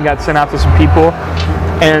above, and got sent out to some people.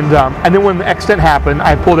 And then when the accident happened,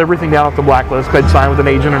 I pulled everything down off the Blacklist. I'd signed with an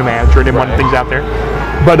agent and a manager, and didn't want things out there.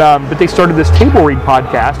 But they started this table read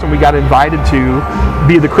podcast, and we got invited to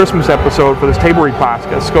be the Christmas episode for this table read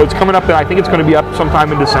podcast. So it's coming up, and I think it's going to be up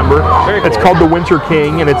sometime in December. Very cool. It's called The Winter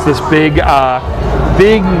King, and it's this big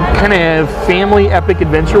kind of family epic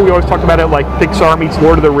adventure. We always talk about it like Pixar meets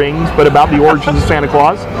Lord of the Rings, but about the origins of Santa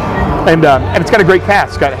Claus. And it's got a great cast.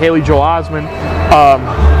 It's got Haley Joel Osment,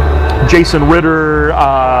 Jason Ritter,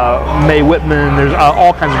 Mae Whitman. There's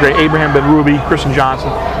all kinds of great, Abraham Ben Ruby, Kristen Johnson.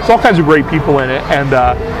 There's all kinds of great people in it,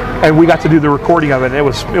 and we got to do the recording of it. And it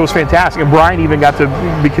was fantastic. And Brian even got to,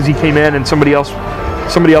 because he came in and somebody else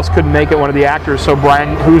couldn't make it, one of the actors. So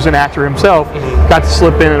Brian, who's an actor himself, got to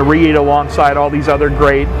slip in and read alongside all these other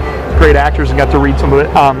great actors and got to read some of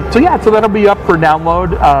it. So that'll be up for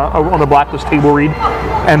download on the Blacklist table read,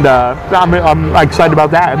 and I'm excited about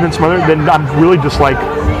that. And then then I'm really just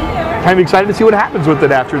kind of excited to see what happens with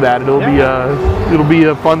it after that. It'll be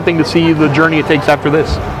a fun thing to see the journey it takes after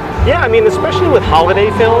this. Yeah, I mean, especially with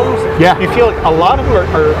holiday films, you feel like a lot of them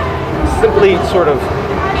are simply sort of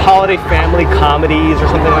holiday family comedies or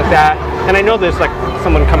something like that. And I know there's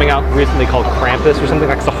someone coming out recently called Krampus or something,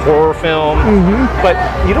 it's a horror film, but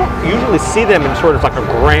you don't usually see them in sort of a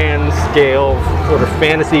grand scale sort of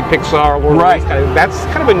fantasy Pixar Lord of the Rings kind of. That's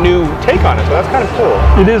kind of a new take on it, so that's kind of cool.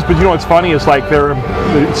 It is, but what's funny is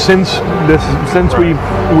since we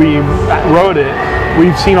wrote it,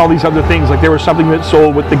 we've seen all these other things. There was something that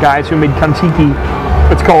sold with the guys who made Kon-Tiki.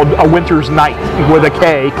 It's called A Winter's Night with a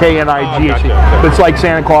K, K-N-I-G-H. Oh, gotcha. It's like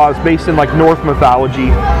Santa Claus based in Norse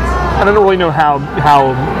mythology. And I don't really know how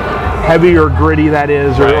heavy or gritty that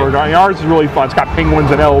is. Right. Or ours is really fun. It's got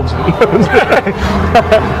penguins and elves,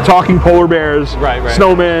 talking polar bears, Right.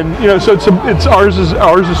 snowmen. So it's ours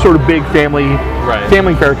is sort of big family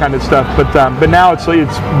fair kind of stuff. But now it's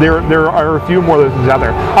there are a few more of those things out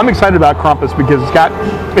there. I'm excited about Krampus because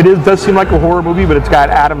it does seem like a horror movie, but it's got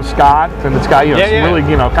Adam Scott and it's got some really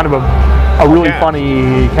kind of a really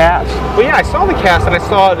funny cast. Well, yeah, I saw the cast and I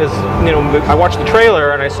saw it as I watched the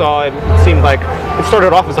trailer and I saw it seemed like it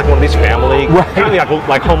started off as like one of these family kind of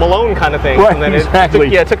like Home Alone kind of things, and then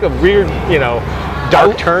it took a weird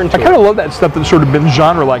dark turn to I kind of love that stuff that's sort of been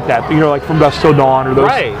genre like that. Like From Dusk Till Dawn or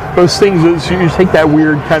those things. You take that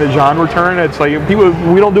weird kind of genre turn. It's like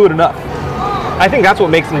we don't do it enough. I think that's what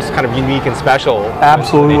makes them just kind of unique and special.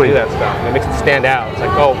 Absolutely. When they do that stuff. It makes it stand out. It's like,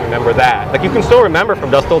 oh, remember that. Like you can still remember From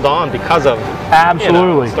Dusk Till Dawn because of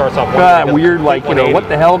it starts off that weird what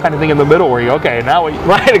the hell kind of thing in the middle where now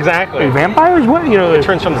right, exactly. Vampires? What it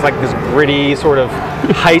turns from this gritty sort of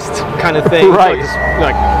heist kind of thing right. to this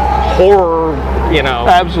horror,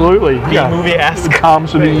 absolutely movie-esque Tom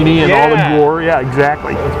Savini and all the gore. Yeah,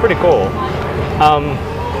 exactly. It's pretty cool.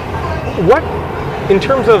 What, in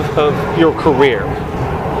terms of your career,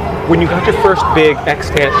 when you got your first big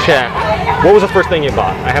extant check, what was the first thing you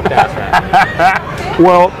bought? I have to ask that.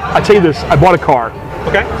 Well, I tell you this, I bought a car.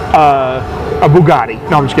 Okay. A Bugatti.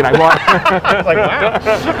 No, I'm just kidding. I bought. Like,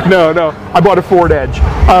 wow. No. I bought a Ford Edge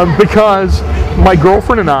because my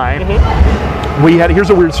girlfriend and I. We had. Here's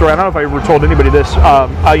a weird story. I don't know if I ever told anybody this.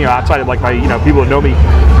 Outside of like my people that know me,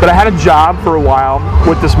 but I had a job for a while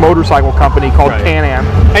with this motorcycle company called Can-Am.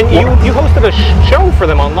 And you hosted a show for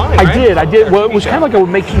them online, right? I did. Well, it was kind of like I would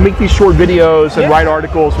make these short videos and write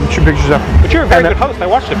articles and shoot pictures of. But you're a very good host. I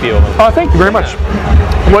watched a few of them. Oh, thank you very much.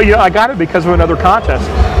 Well, I got it because of another contest.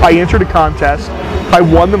 I entered a contest. I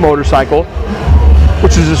won the motorcycle,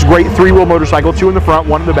 which is this great 3-wheel motorcycle, 2 in the front,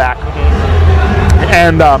 1 in the back,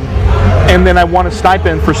 and then I won a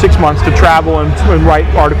stipend for 6 months to travel and write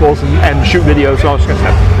articles and shoot videos and all this kind of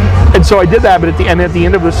stuff. And so I did that, but at the end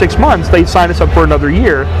of the 6 months, they signed us up for another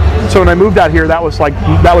year. So when I moved out here, that was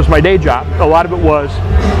my day job. A lot of it was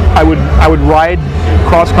I would ride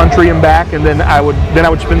cross country and back, and then I would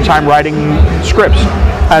spend time writing scripts.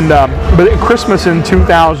 And but at Christmas in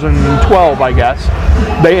 2012, I guess,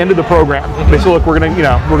 they ended the program. They said, look, we're gonna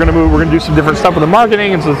move, we're gonna do some different stuff with the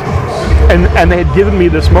marketing, and they had given me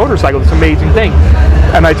this motorcycle, this amazing thing.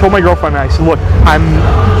 And I told my girlfriend, I said, look,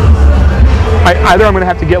 either I'm going to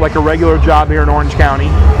have to get like a regular job here in Orange County,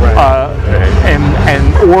 or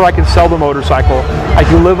I can sell the motorcycle. I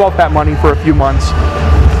can live off that money for a few months.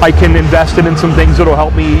 I can invest it in some things that'll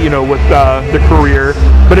help me, with the career.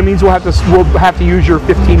 But it means we'll have to use your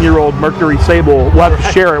 15-year-old Mercury Sable. We'll have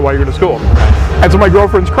to share it while you're going to school. And so my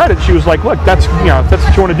girlfriend's credit, she was like, look, if that's what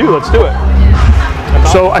you want to do, let's do it.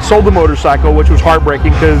 So I sold the motorcycle, which was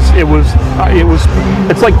heartbreaking because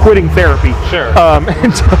it's like quitting therapy. Sure. I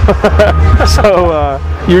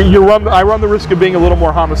run the risk of being a little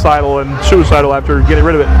more homicidal and suicidal after getting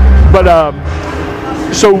rid of it. But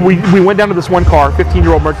so we went down to this one car,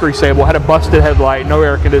 15-year-old Mercury Sable, had a busted headlight, no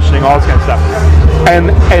air conditioning, all this kind of stuff.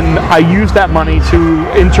 And I used that money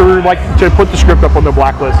to put the script up on the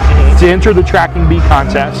blacklist, to enter the Tracking Bee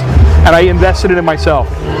contest, and I invested it in myself.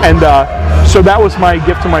 And so that was my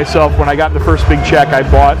gift to myself when I got the first big check. I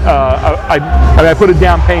bought I put a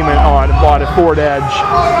down payment on and bought a Ford Edge,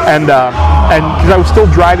 and because I was still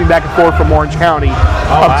driving back and forth from Orange County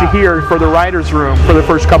to here for the writer's room for the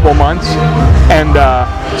first couple of months, and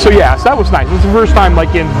so that was nice. It was the first time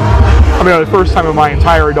the first time in my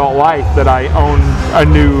entire adult life that I owned a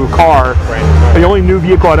new car. Right. The only new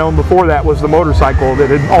vehicle I'd owned before that was the motorcycle that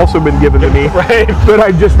had also been given to me, that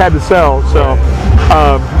I just had to sell. So,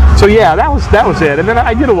 that was it. And then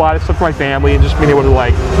I did a lot of stuff for my family and just being able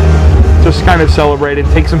to just kind of celebrate and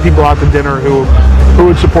take some people out to dinner who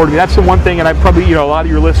would support me. That's the one thing, and I probably a lot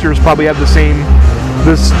of your listeners probably have this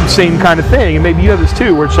same kind of thing, and maybe you have this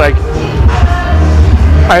too, where it's like.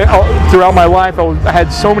 Throughout my life, I had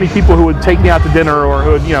so many people who would take me out to dinner or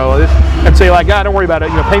who would, and say like, don't worry about it,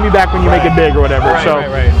 pay me back when you make it big or whatever.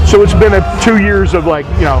 So it's been 2 years of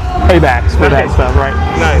paybacks for that stuff, right?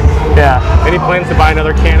 Nice. Yeah. Any plans to buy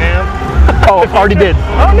another Can-Am? Oh, already did.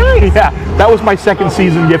 Oh, nice. Yeah, that was my second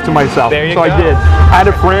season gift to myself. There you go. I did. I had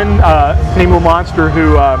a friend named Monster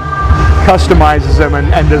who customizes them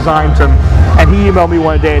and designs them, and he emailed me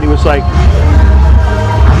one day and he was like,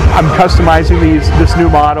 I'm customizing this new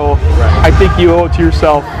model. I think you owe it to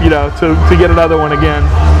yourself, to get another one again.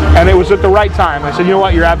 and it was at the right time. I said, you know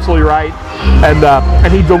what, you're absolutely right,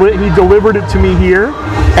 and he delivered it to me here,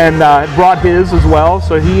 and brought his as well.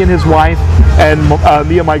 So he and his wife and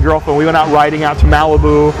me and my girlfriend, we went out riding out to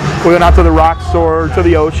Malibu. We went out to the rock store, to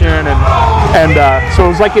the ocean, and so it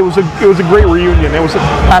was like it was a great reunion. It was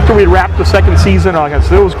after we had wrapped the second season. Like I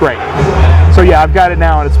said, it was great. So yeah, I've got it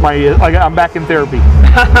now, and it's I'm back in therapy.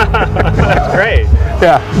 That's great.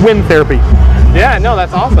 Yeah, wind therapy. Yeah, no,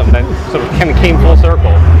 that's awesome. That sort of kind of came full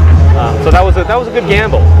circle. So that was a good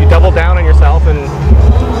gamble. You doubled down on yourself, and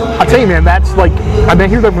I'll tell you, man, that's like, I mean, I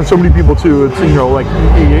hear that from so many people too. It's, you know, like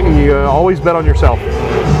you always bet on yourself.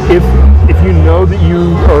 If you know that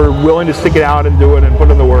you are willing to stick it out and do it and put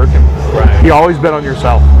in the work, and you always bet on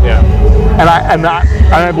yourself. Yeah. And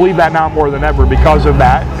I believe that now more than ever because of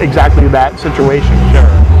exactly that situation. Sure.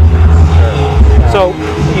 So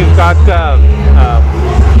you've got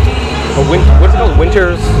what's it called?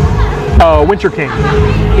 Winter King.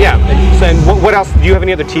 Yeah. And what else? Do you have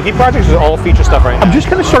any other TV projects, or is it all feature stuff right now? I'm just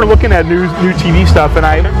going to start looking at new TV stuff, and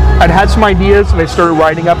I'd had some ideas, and I started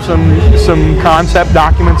writing up some concept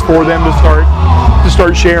documents for them to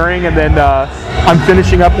start sharing, and then I'm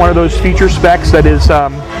finishing up one of those feature specs that is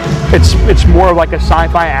it's more of like a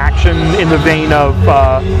sci-fi action in the vein of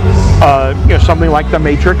something like The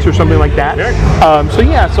Matrix or something like that. Sure.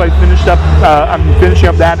 So I finished up. I'm finishing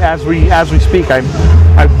up that as we speak.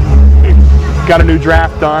 I've got a new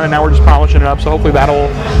draft done, and now we're just polishing it up. So hopefully that'll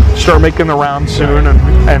start making the rounds soon.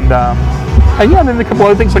 And yeah, and then a couple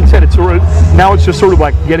other things. Like I said, now it's just sort of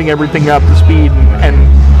like getting everything up to speed. And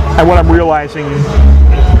what I'm realizing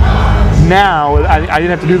now, I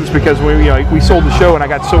didn't have to do this because we sold the show, and I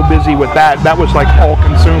got so busy with that. That was like all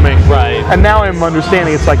consuming. Right. And now I'm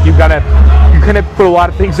understanding it's like you kind of put a lot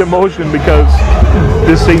of things in motion because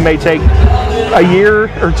this thing may take a year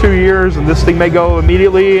or 2 years, and this thing may go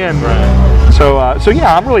immediately. And so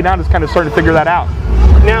yeah, I'm really now just kind of starting to figure that out.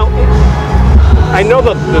 Now, I know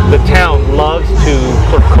the town loves to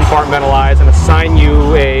sort of compartmentalize and assign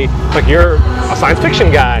you you're a science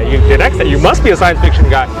fiction guy. You did X, you must be a science fiction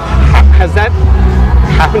guy. Has that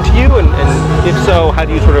happened to you? And if so, how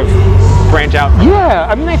do you sort of branch out? Yeah,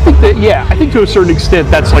 I mean, I think to a certain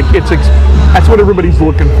extent that's that's what everybody's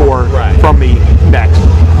looking for from me next.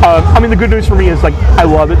 I mean, the good news for me is like I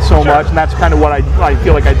love it so much, and that's kind of what I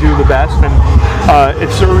feel like I do the best. And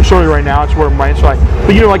it's certainly right now it's where my strike.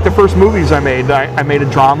 But like the first movies I made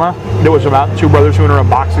a drama that was about two brothers who enter a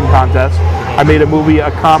boxing contest. I made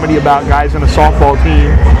a comedy about guys in a softball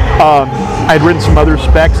team. I'd written some other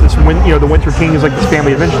specs. The Winter King is like this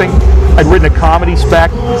family adventure thing. I'd written a comedy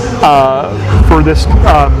spec for this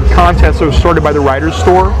contest that was started by the Writers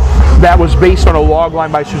Store. That was based on a log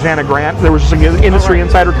line by Susanna Grant. There was just an industry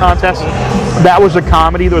insider contest. That was a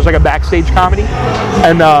comedy. There was like a backstage comedy,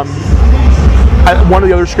 and one of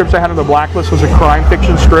the other scripts I had on the blacklist was a crime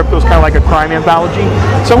fiction script. It was kind of like a crime anthology.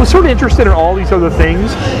 So I was sort of interested in all these other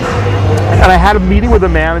things. And I had a meeting with a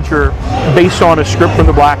manager based on a script from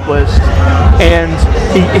the blacklist, and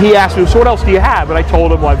he asked me, so what else do you have? And I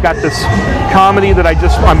told him, well, I've got this comedy that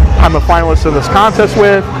I'm a finalist in this contest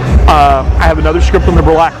with. I have another script from the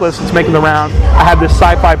blacklist that's making the round. I have this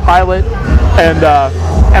sci-fi pilot, and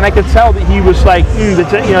I could tell that he was like, you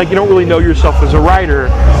don't really know yourself as a writer.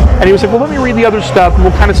 And he was like, well, let me read the other stuff, and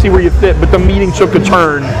we'll kind of see where you fit. But the meeting took a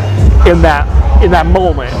turn in that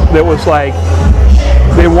moment that was like,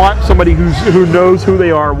 they want somebody who knows who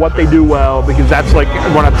they are, what they do well, because that's like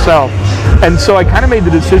one itself. And so I kind of made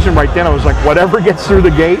the decision right then. I was like, whatever gets through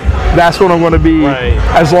the gate, that's what I'm going to be,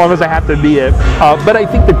 as long as I have to be it. But I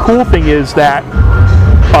think the cool thing is that,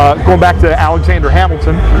 going back to Alexander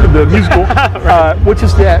Hamilton, the musical, which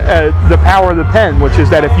is the power of the pen, which is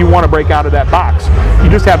that if you want to break out of that box, you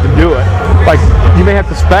just have to do it. Like, you may have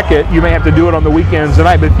to spec it, you may have to do it on the weekends and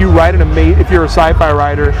night, but if you write if you're a sci-fi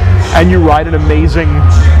writer and you write an amazing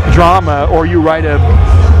drama, or you write a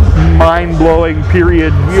mind-blowing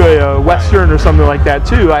period western or something like that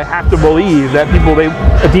too, I have to believe that people,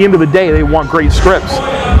 at the end of the day, they want great scripts.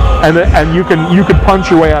 And you can punch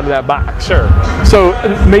your way out of that box. Sure. So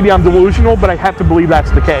maybe I'm delusional, but I have to believe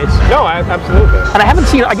that's the case. No, absolutely. And I haven't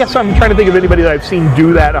seen. I guess I'm trying to think of anybody that I've seen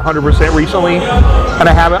do that 100% recently, and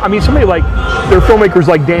I haven't. I mean, somebody like there are filmmakers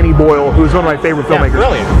like Danny Boyle, who's one of my favorite filmmakers.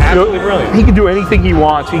 Brilliant, absolutely brilliant. He can do anything he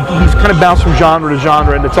wants. He's kind of bounced from genre to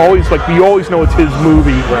genre, and it's always like you always know it's his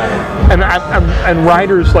movie. Right. And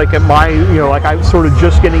writers like at my like I'm sort of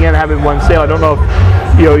just getting in, having one sale. I don't know if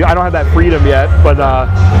I don't have that freedom yet, but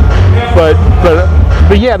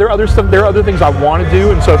yeah, there are other things I want to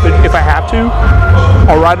do, and so if I have to,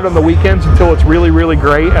 I'll write it on the weekends until it's really, really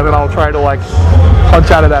great, and then I'll try to like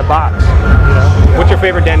punch out of that box. What's your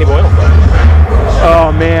favorite Danny Boyle film?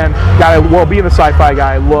 Oh man, being a sci-fi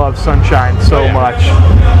guy, I love Sunshine so much.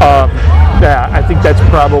 Yeah, I think that's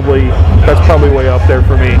probably way up there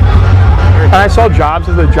for me. And I saw Jobs.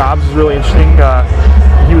 The Jobs is really interesting.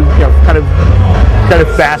 He was kind of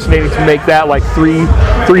fascinating to make that like three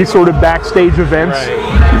sort of backstage events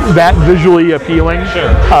that visually appealing.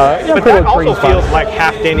 Sure. But that also feels like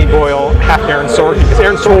half Danny Boyle, half Aaron Sorkin, because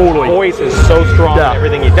Aaron Sorkin's voice is so strong in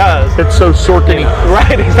everything he does. It's so Sorkin-y.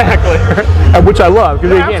 Right, exactly. Which I love,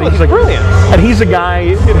 because again, he's like brilliant. And he's a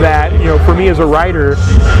guy that, for me as a writer,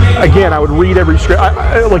 again, I would read every script.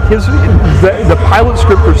 Like the pilot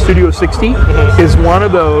script for Studio 60 is one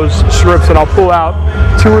of those scripts that I'll pull out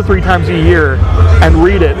 2 or 3 times a year and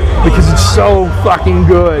read it, because it's so fucking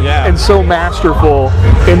good and so masterful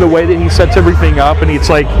in the way that he sets everything up. And it's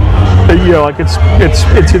like,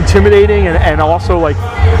 it's intimidating and also like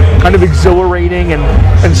kind of exhilarating and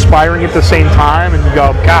inspiring at the same time. And you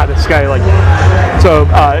go, God, this guy, like, so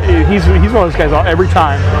he's one of those guys every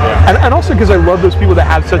time. And also because I love those people that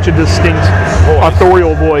have such a distinct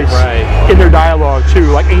authorial voice in their dialogue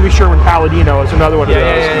too. Like Amy Sherman Palladino is another one of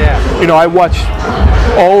those. I watched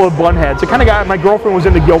all of Bunheads. I kind of got, my girlfriend was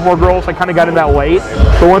into Gilmore Girls. I kind of got in that late.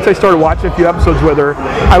 But once I started watching a few episodes with her,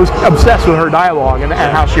 I was obsessed with her dialogue and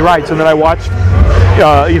how she writes. And then I watched,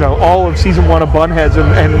 all of season 1 of Bunheads.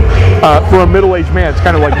 And for a middle-aged man, it's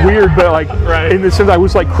kind of like weird, but like in the sense I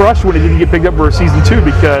was like crushed when it didn't get picked up for season 2,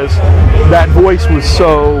 because that voice was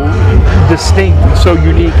so distinct and so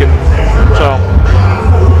unique. And so,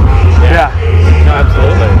 No,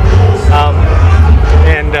 absolutely.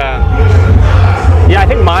 I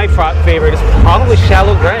think my favorite is probably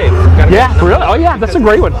Shallow Grave. Really? Oh yeah, that's a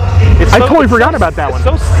great one. I totally forgot about that one. It's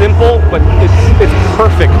so simple, but it's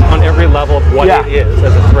perfect on every level of what it is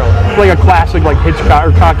as a thriller. Like a classic, like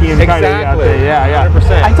Hitchcockian kind of. Yeah,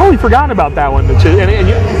 100%. I totally forgot about that one. There's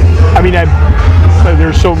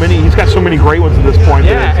so many. He's got so many great ones at this point.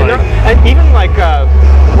 Yeah, and even like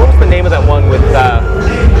what was the name of that one with?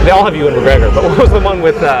 They all have Ewan McGregor, but what was the one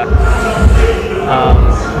with?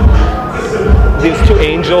 These 2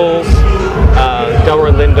 angels,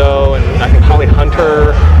 Delroy Lindo and I think Holly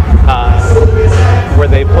Hunter, where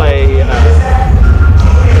they play. I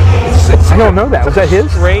don't know that. Was that his?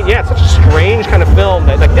 It's such a strange kind of film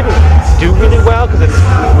that like didn't do really well because it's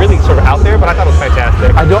really sort of out there. But I thought it was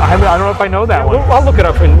fantastic. I don't know if I know that one. I'll look it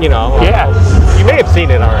up and you may have seen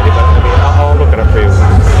it already, but I'll look it up for you.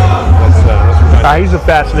 He's a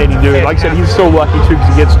fascinating dude. Like I said, he's so lucky too because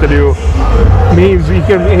he gets to do. He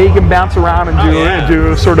can bounce around and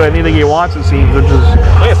do sort of anything he wants. It seems, which is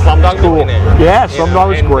Slumdog cool. Yeah,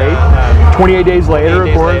 Slumdog is great. 28 Days Later,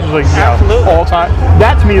 of course, is like all time.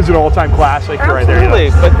 That to me is an all-time classic right there. Absolutely,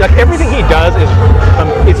 but like everything he does is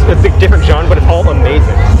it's a different genre, but it's all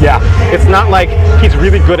amazing. Yeah, it's not like he's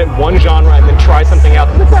really good at one genre and then tries something else.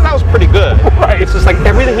 That was pretty good. Right. It's just like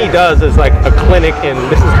everything he does is like a clinic, and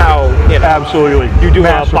this is how absolutely you do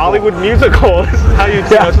a Bollywood musical. This is how you. It's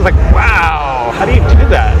just like wow, how do you do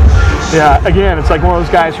that? Yeah, again, it's like one of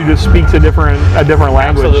those guys who just speaks a different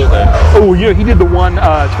language. Absolutely. Oh, he did the one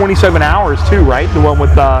 27 Hours too, right? The one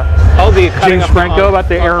with James Franco about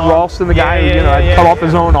the Aaron Ralston, the guy who cut off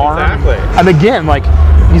his own arm. Exactly. And again, like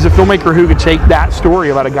he's a filmmaker who could take that story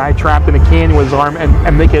about a guy trapped in a canyon with his arm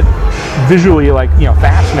and make it visually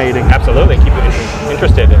fascinating. Absolutely, keep you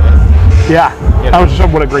interested in it. Yeah, that was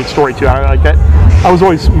just what a great story too. I like that. I was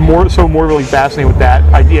always really fascinated with that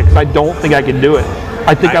idea because I don't think I could do it.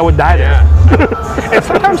 I think I would die there. And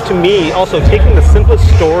sometimes to me, also taking the simplest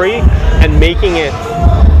story and making it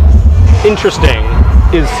interesting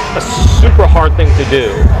is a super hard thing to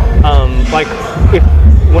do.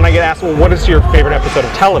 When I get asked, well, what is your favorite episode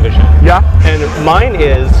of television? Yeah. And mine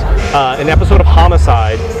is an episode of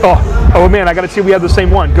Homicide. Oh man, I got to see we have the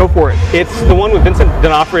same one. Go for it. It's the one with Vincent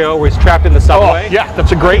D'Onofrio where he's trapped in the subway. Oh, yeah,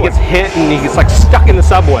 that's a great one. He gets hit and he's like stuck in the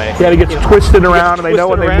subway. Yeah, he gets twisted around and they know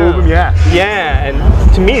when they move him. Yeah. Yeah, and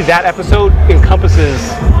to me that episode encompasses,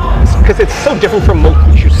 because it's so different from most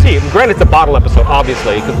what you see. Granted, it's a bottle episode,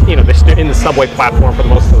 obviously, because they're in the subway platform for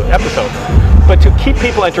most of the episode. But to keep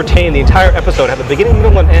people entertained, the entire episode have a beginning,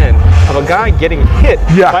 middle, and end of a guy getting hit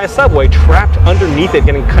by a subway, trapped underneath it,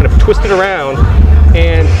 getting kind of twisted around,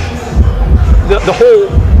 and the whole,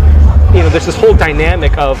 there's this whole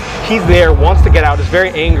dynamic of he's there, wants to get out, is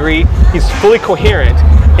very angry, he's fully coherent,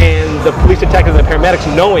 and the police detectives and the paramedics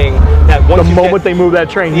knowing that once the moment they move that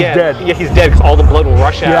train, he's dead. Yeah, he's dead because all the blood will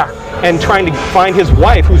rush out. And trying to find his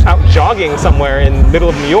wife who's out jogging somewhere in the middle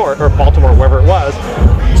of New York or Baltimore, wherever it was,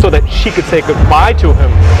 so that she could say goodbye to him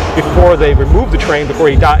before they removed the train, before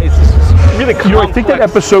he died. It's just really complex. I think that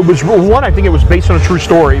episode was one. I think it was based on a true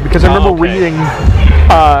story because I remember reading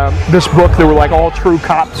this book that were like all true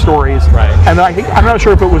cop stories. Right. And I think, I'm not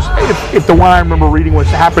sure if it was, if the one I remember reading was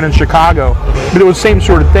happened in Chicago, but it was the same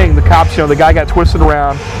sort of thing. The cops, the guy got twisted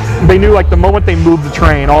around. They knew like the moment they moved the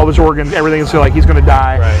train, all of his organs, everything, so like he's going to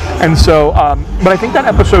die. Right. And so, but I think that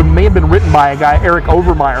episode may have been written by a guy, Eric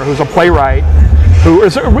Overmyer, who's a playwright, who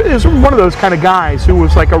is one of those kind of guys who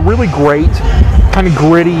was like a really great, kind of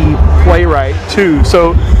gritty playwright too.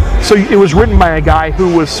 So it was written by a guy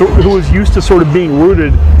who was used to sort of being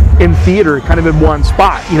rooted in theater, kind of in one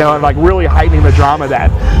spot, and like really heightening the drama of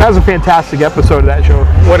that. That was a fantastic episode of that show.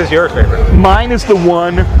 What is your favorite? Mine is the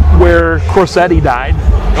one where Crosetti died.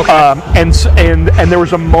 Okay. And there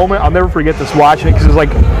was a moment, I'll never forget this, watching it, because it was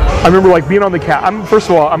like, I remember like being on the couch.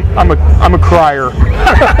 First of all, I'm a crier.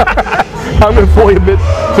 I'm going to fully admit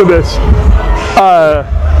to this.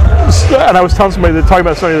 And I was telling somebody, talking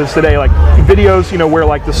about something this today, like videos, where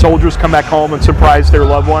like the soldiers come back home and surprise their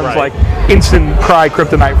loved ones, right. like instant cry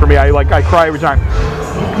kryptonite for me. I cry every time.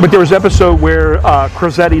 But there was an episode where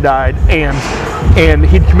Crosetti died, and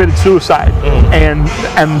he'd committed suicide, and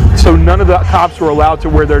so none of the cops were allowed to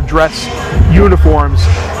wear their dress uniforms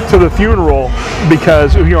to the funeral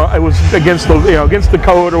because it was against the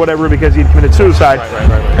code or whatever, because he'd committed suicide.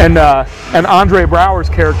 Right. And Andre Brower's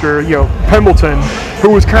character, Pembleton, who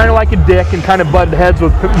was kind of like a dick and kind of butted heads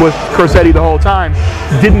with Crosetti the whole time,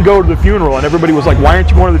 didn't go to the funeral, and everybody was like, "Why aren't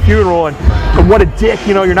you going to the funeral?" And what a dick,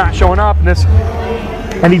 you're not showing up,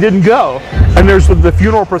 and he didn't go. And there's the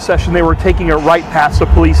funeral procession, they were taking it right past the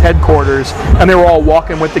police headquarters, and they were all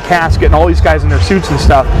walking with the casket and all these guys in their suits and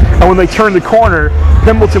stuff. And when they turned the corner,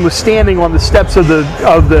 Pembleton was standing on the steps of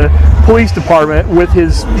the police department with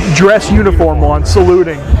his dress uniform on,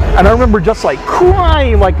 saluting. And I remember just like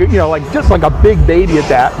crying, like just like a big baby at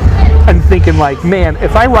that, and thinking like, man,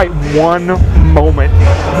 if I write one moment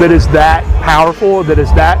that is that powerful, that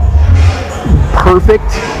is that perfect,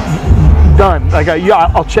 done. Like,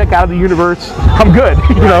 I'll check out of the universe. I'm good.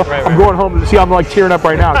 Right. I'm going home to see. I'm like tearing up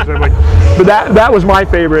right now. I'm like, but that was my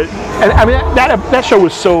favorite. And I mean, that show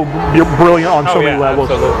was so brilliant on so many levels.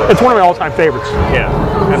 Absolutely. It's one of my all-time favorites. Yeah,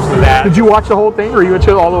 absolutely. Did you watch the whole thing, or you went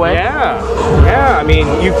to it all the way? Yeah. I mean,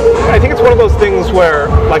 I think it's one of those things where,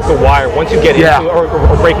 like The Wire, once you get into, or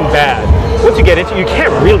Breaking Bad, once you get into, you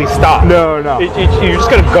can't really stop. No. You're just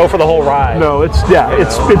gonna go for the whole ride. No, it's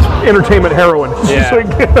entertainment heroin. It's just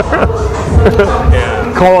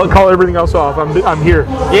Yeah. Call everything else off. I'm here.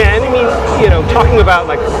 Yeah, and I mean, talking about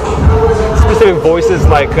like specific voices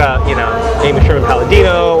like Amy Sherman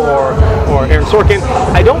Palladino or Aaron Sorkin,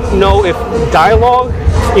 I don't know if dialogue,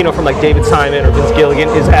 from like David Simon or Vince Gilligan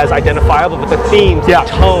is as identifiable, but the themes, the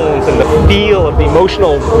tones, and the feel of the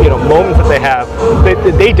emotional, moments that they have,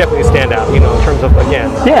 they definitely stand out, in terms of, again.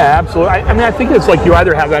 Yeah, absolutely. I mean, I think it's like you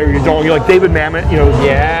either have that or you don't. You're like David Mamet,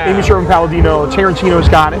 Amy Sherman Palladino, Tarantino's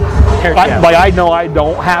got it. Like I know I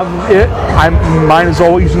don't have it. Mine is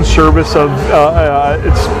always in service of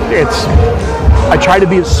I try to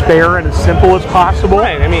be as spare and as simple as possible.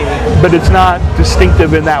 Right. I mean, but it's not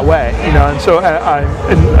distinctive in that way, and so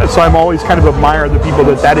so I'm always kind of admire the people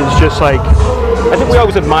that is just like. I think we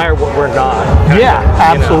always admire what we're not. Yeah,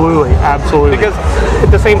 absolutely, absolutely. Because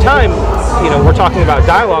at the same time, we're talking about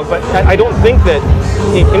dialogue, but I don't think that.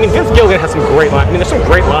 I mean, Vince Gilligan has some great lines. I mean, there's some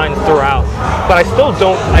great lines throughout, but I still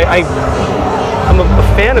don't. I'm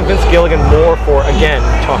a fan of Vince Gilligan more for, again,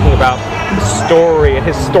 talking about story and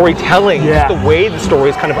his storytelling, just the way the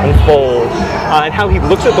stories kind of unfold, and how he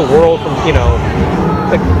looks at the world from,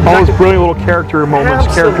 like all those brilliant little character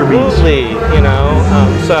moments, character beats.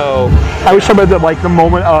 So I was talking about the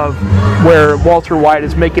moment of where Walter White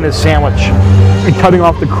is making his sandwich and cutting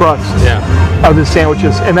off the crust of his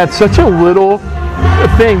sandwiches, and that's such a little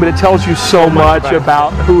thing, but it tells you so much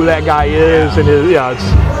about who that guy is and his,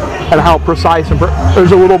 and how precise. And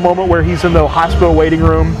there's a little moment where he's in the hospital waiting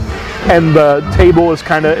room, and the table is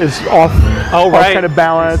kind of off kind of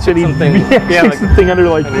balance, and he sticks the thing under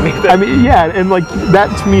and like that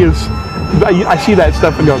to me is, I see that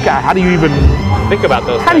stuff and go, God, how do you even think about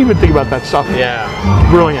those? How do you even think about that stuff? Yeah,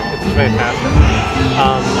 brilliant. It's fantastic.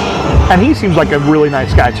 And he seems like a really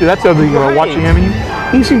nice guy too. That's the other thing about watching him.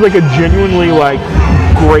 He seems like a genuinely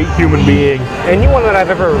great human being. Anyone that I've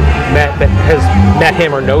ever met that has met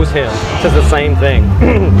him or knows him says the same thing.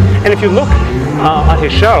 And if you look on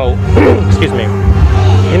his show, excuse me,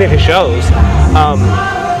 in his shows,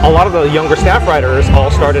 a lot of the younger staff writers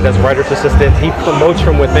all started as writer's assistants. He promotes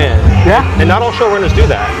from within. Yeah. And not all showrunners do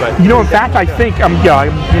that. But in fact, I think I'm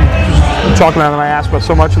just talking about it, and I ask about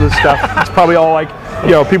so much of this stuff. It's probably all like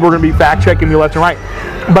people are going to be fact checking me left and right.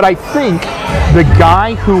 But I think the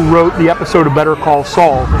guy who wrote the episode of Better Call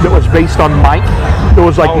Saul that was based on Mike, it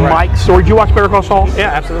was like Mike's story. Did you watch Better Call Saul?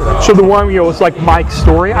 Yeah, absolutely. So the one, was like Mike's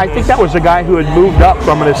story. I think that was a guy who had moved up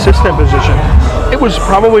from an assistant position. It was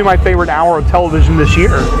probably my favorite hour of television this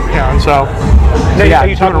year. And so. Are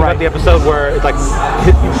you talking about the episode where it's like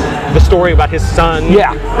the story about his son?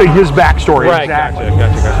 Yeah, his backstory. Right, exactly.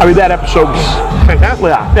 Gotcha. I mean, that episode was fantastic.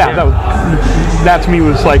 Yeah. That to me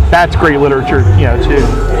was like, that's great literature, too.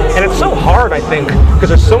 And it's so hard, I think, because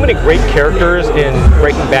there's so many great characters in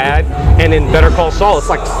Breaking Bad and in Better Call Saul. It's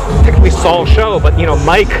like technically Saul's show, but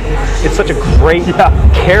Mike is such a great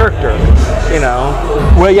character.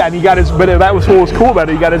 Well, yeah, and he got that was what was cool about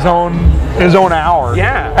it. He got his own hour.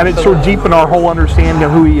 Yeah, and it sort of deepened our whole understanding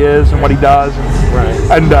of who he is and what he does.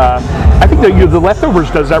 And I think that The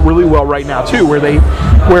Leftovers does that really well right now too,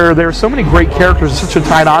 where there's so many great characters, such a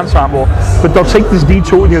tight ensemble, but they'll take these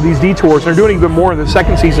detours. They're doing even more in the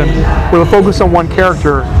second season, where they'll focus on one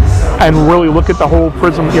character and really look at the whole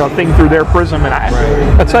prism, thing through their prism.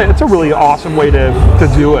 And it's a really awesome way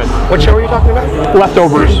to do it. What show are you talking about?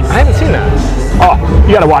 Leftovers. I haven't seen that. Oh,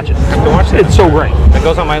 you got to watch it. It's so great. It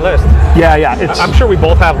goes on my list. Yeah. I'm sure we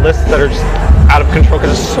both have lists that are just out of control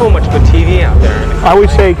because there's so much good TV out there. I always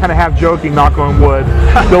say, kind of half joking, knock on wood,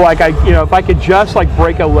 but like if I could just like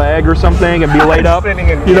break a leg or something and be laid up,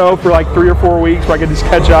 for like 3 or 4 weeks, where I could just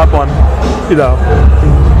catch up on,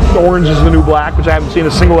 Orange is the New Black, which I haven't seen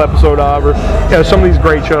a single episode of, or some of these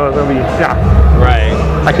great shows. Right.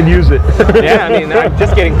 I could use it. Yeah, I mean, I'm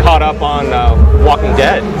just getting caught up on Walking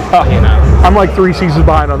Dead. I'm like 3 seasons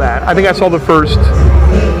behind on that. I think I saw the first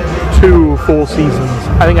 2 full seasons.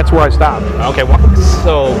 I think that's where I stopped. Okay, well, it's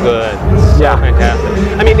so good. It's so fantastic.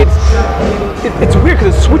 I mean, it's weird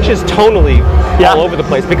because it switches tonally all over the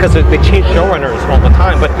place because they change showrunners all the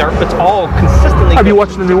time, but it's all consistently. Have you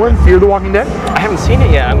watched the new one, Fear the Walking Dead? I haven't seen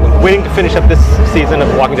it yet. I'm waiting to finish up this season of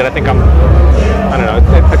The Walking Dead. I think I don't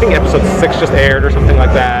know. I think episode 6 just aired or something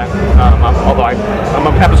like that. Although I'm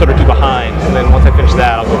an episode or 2 behind, and then once I finish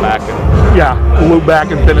that, I'll go back and loop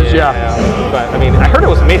back and finish. Yeah. But I mean, I heard it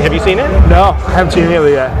was amazing. Have you seen it? No, I haven't seen any of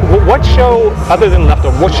it yet. What show, other than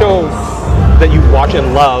Leftover, what show that you watch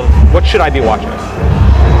and love, what should I be watching?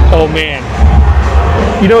 Oh man.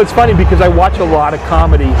 It's funny because I watch a lot of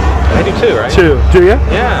comedy. I do too, right? Do you?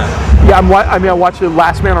 Yeah. Yeah, I watched The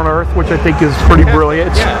Last Man on Earth, which I think is pretty brilliant.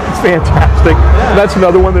 It's fantastic. Yeah. That's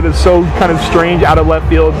another one that is so kind of strange, out of left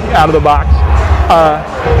field, out of the box.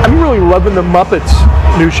 I'm really loving the Muppets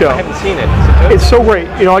new show. I haven't seen it. It's so great.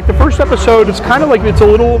 Like the first episode, it's kind of like, it's a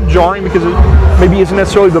little jarring because it maybe isn't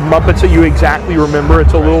necessarily the Muppets that you exactly remember.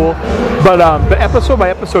 It's a little, but episode by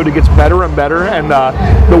episode, it gets better and better. And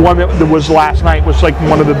the one that was last night was like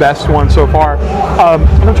one of the best ones so far.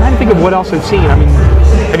 And I'm trying to think of what else I've seen. I mean,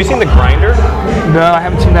 have you seen The Grinder? No, I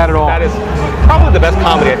haven't seen that at all. That is probably the best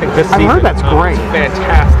comedy I think this season. I've heard that's great. It's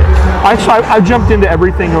fantastic. I jumped into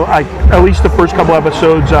everything, like at least the first couple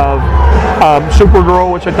episodes of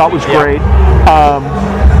Supergirl, which I thought was great.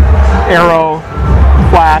 Arrow,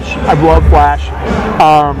 Flash. I love Flash.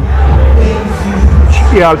 I'm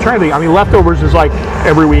trying to think. I mean, Leftovers is like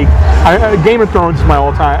every week. Game of Thrones is my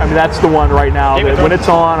all-time. I mean, that's the one right now. When it's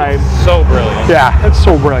on, so brilliant. Yeah, it's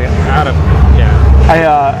so brilliant.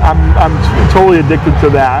 I'm totally addicted to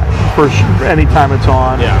that for anytime it's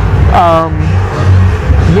on.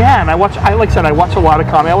 And I watch a lot of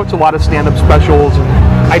comedy. I watch a lot of stand-up specials. And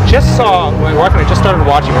I just saw, my wife and I just started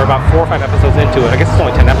watching, we're about 4 or 5 episodes into it. I guess it's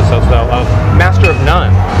only 10 episodes though, of Master of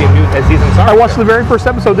None, the new Aziz Ansari. I watched the very first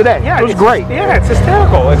episode today. Yeah, it was great. Yeah, it's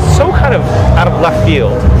hysterical. It's so kind of out of left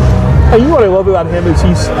field. And you know what I love about him is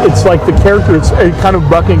it's like the character is kind of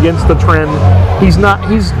bucking against the trend. He's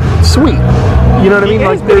sweet. You know what I mean?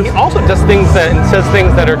 Like, but he also does things and says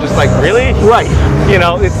things that are just like, really? Right.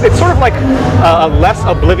 It's sort of like a less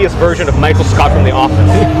oblivious version of Michael Scott from The Office.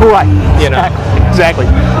 Right. Exactly.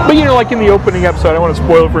 But like in the opening episode, I don't want to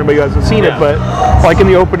spoil it for anybody who hasn't seen it, but like in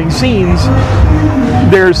the opening scenes,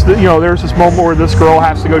 there's this moment where this girl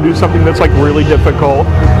has to go do something that's like really difficult.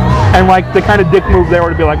 And like the kind of dick move there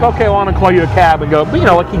would be like, okay, well, I want to call you a cab and go, but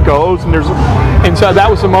like he goes and so that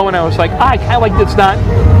was the moment I was like, I kind of like it's not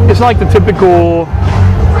like the typical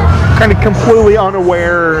kind of completely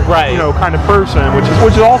unaware, kind of person, which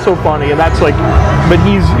is also funny, and that's like, but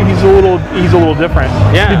he's a little different.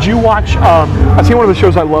 Yeah. Did you watch? I think one of the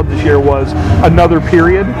shows I loved this year was Another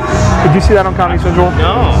Period. Did you see that on Comedy Central?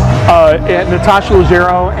 No. And Natasha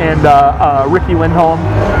Leggero and Ricky Lindholm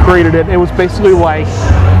created it. It was basically like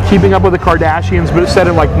Keeping Up with the Kardashians, but it's set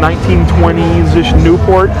in like 1920s-ish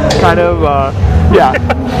Newport, kind of. Yeah,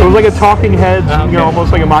 it was like a Talking Heads, you know,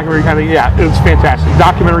 almost like a mockumentary kind of. Yeah, it was fantastic,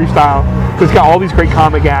 documentary style. It's got all these great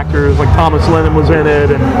comic actors, like Thomas Lennon was in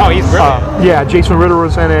it, and oh, he's brilliant. Yeah, Jason Ritter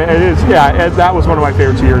was in it. It is, yeah, that was one of my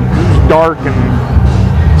favorites here. It was dark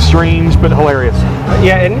and strange, but hilarious.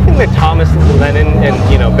 Yeah, anything that Thomas Lennon and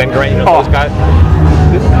Ben Grant, those guys.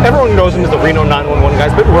 Everyone knows them as the Reno 911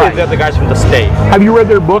 guys, but really they're the guys from the state. Have you read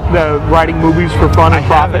their book, The Writing Movies for Fun and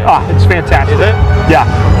Profit? It's fantastic. Is it? Yeah.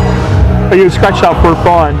 You scratch out for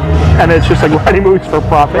fun, and it's just like writing movies for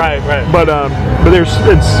profit. Right. But there's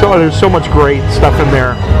so much great stuff in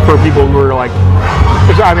there for people who are like.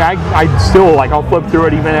 I mean, I still like I'll flip through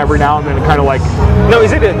it even every now and then, and kind of like. No,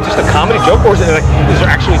 is it just a comedy joke, or is it like is there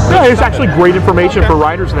actually? No, there's actually great information for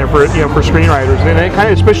writers in there, for for screenwriters, and it kind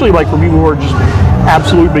of especially like for people who are just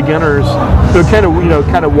absolute beginners. They'll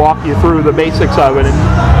kind of walk you through the basics of it,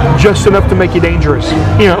 and just enough to make you dangerous.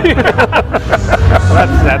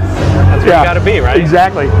 That's where you got to be, right?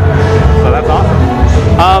 Exactly. So that's awesome.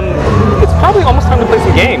 It's probably almost time to play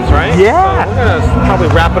some games, right? Yeah. So we're gonna probably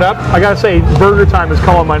wrap it up. I gotta say, Burger Time is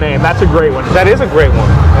calling my name. That's a great one. That is a great one,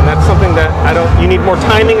 and that's something that you need more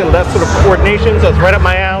timing and less sort of coordination. So it's right up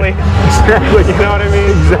my alley. Exactly. You know what I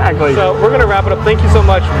mean? Exactly. So we're gonna wrap it up. Thank you so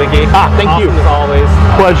much, Mickey. Thank you. Awesome as always.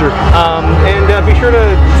 Pleasure. And be sure to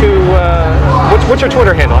what's your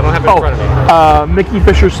Twitter handle? I don't have it in front of me. Mickey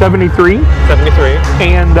Fisher 73. 73.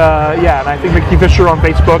 And and I think Mickey Fisher on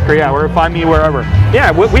Facebook, or find me wherever.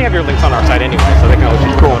 Yeah, we have your links on our site anyway, so they can always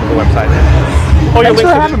just go onto the website. Thanks for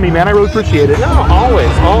having me, man. I really appreciate it. No,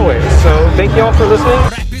 always. So thank you all for listening.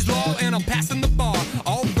 Rap is law and I'm passing the bar.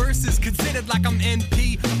 All verses considered like I'm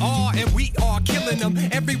NPR, and we are killing them.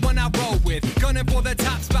 Everyone I roll with, gunning for the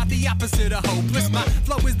top spot, the opposite of hopeless. My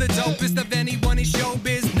flow is the dopest of anyone in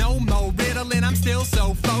showbiz. No more riddling, I'm still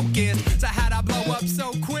so focused. So how'd I blow up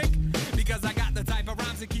so quick? Because I got the type of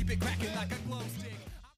rhymes that keep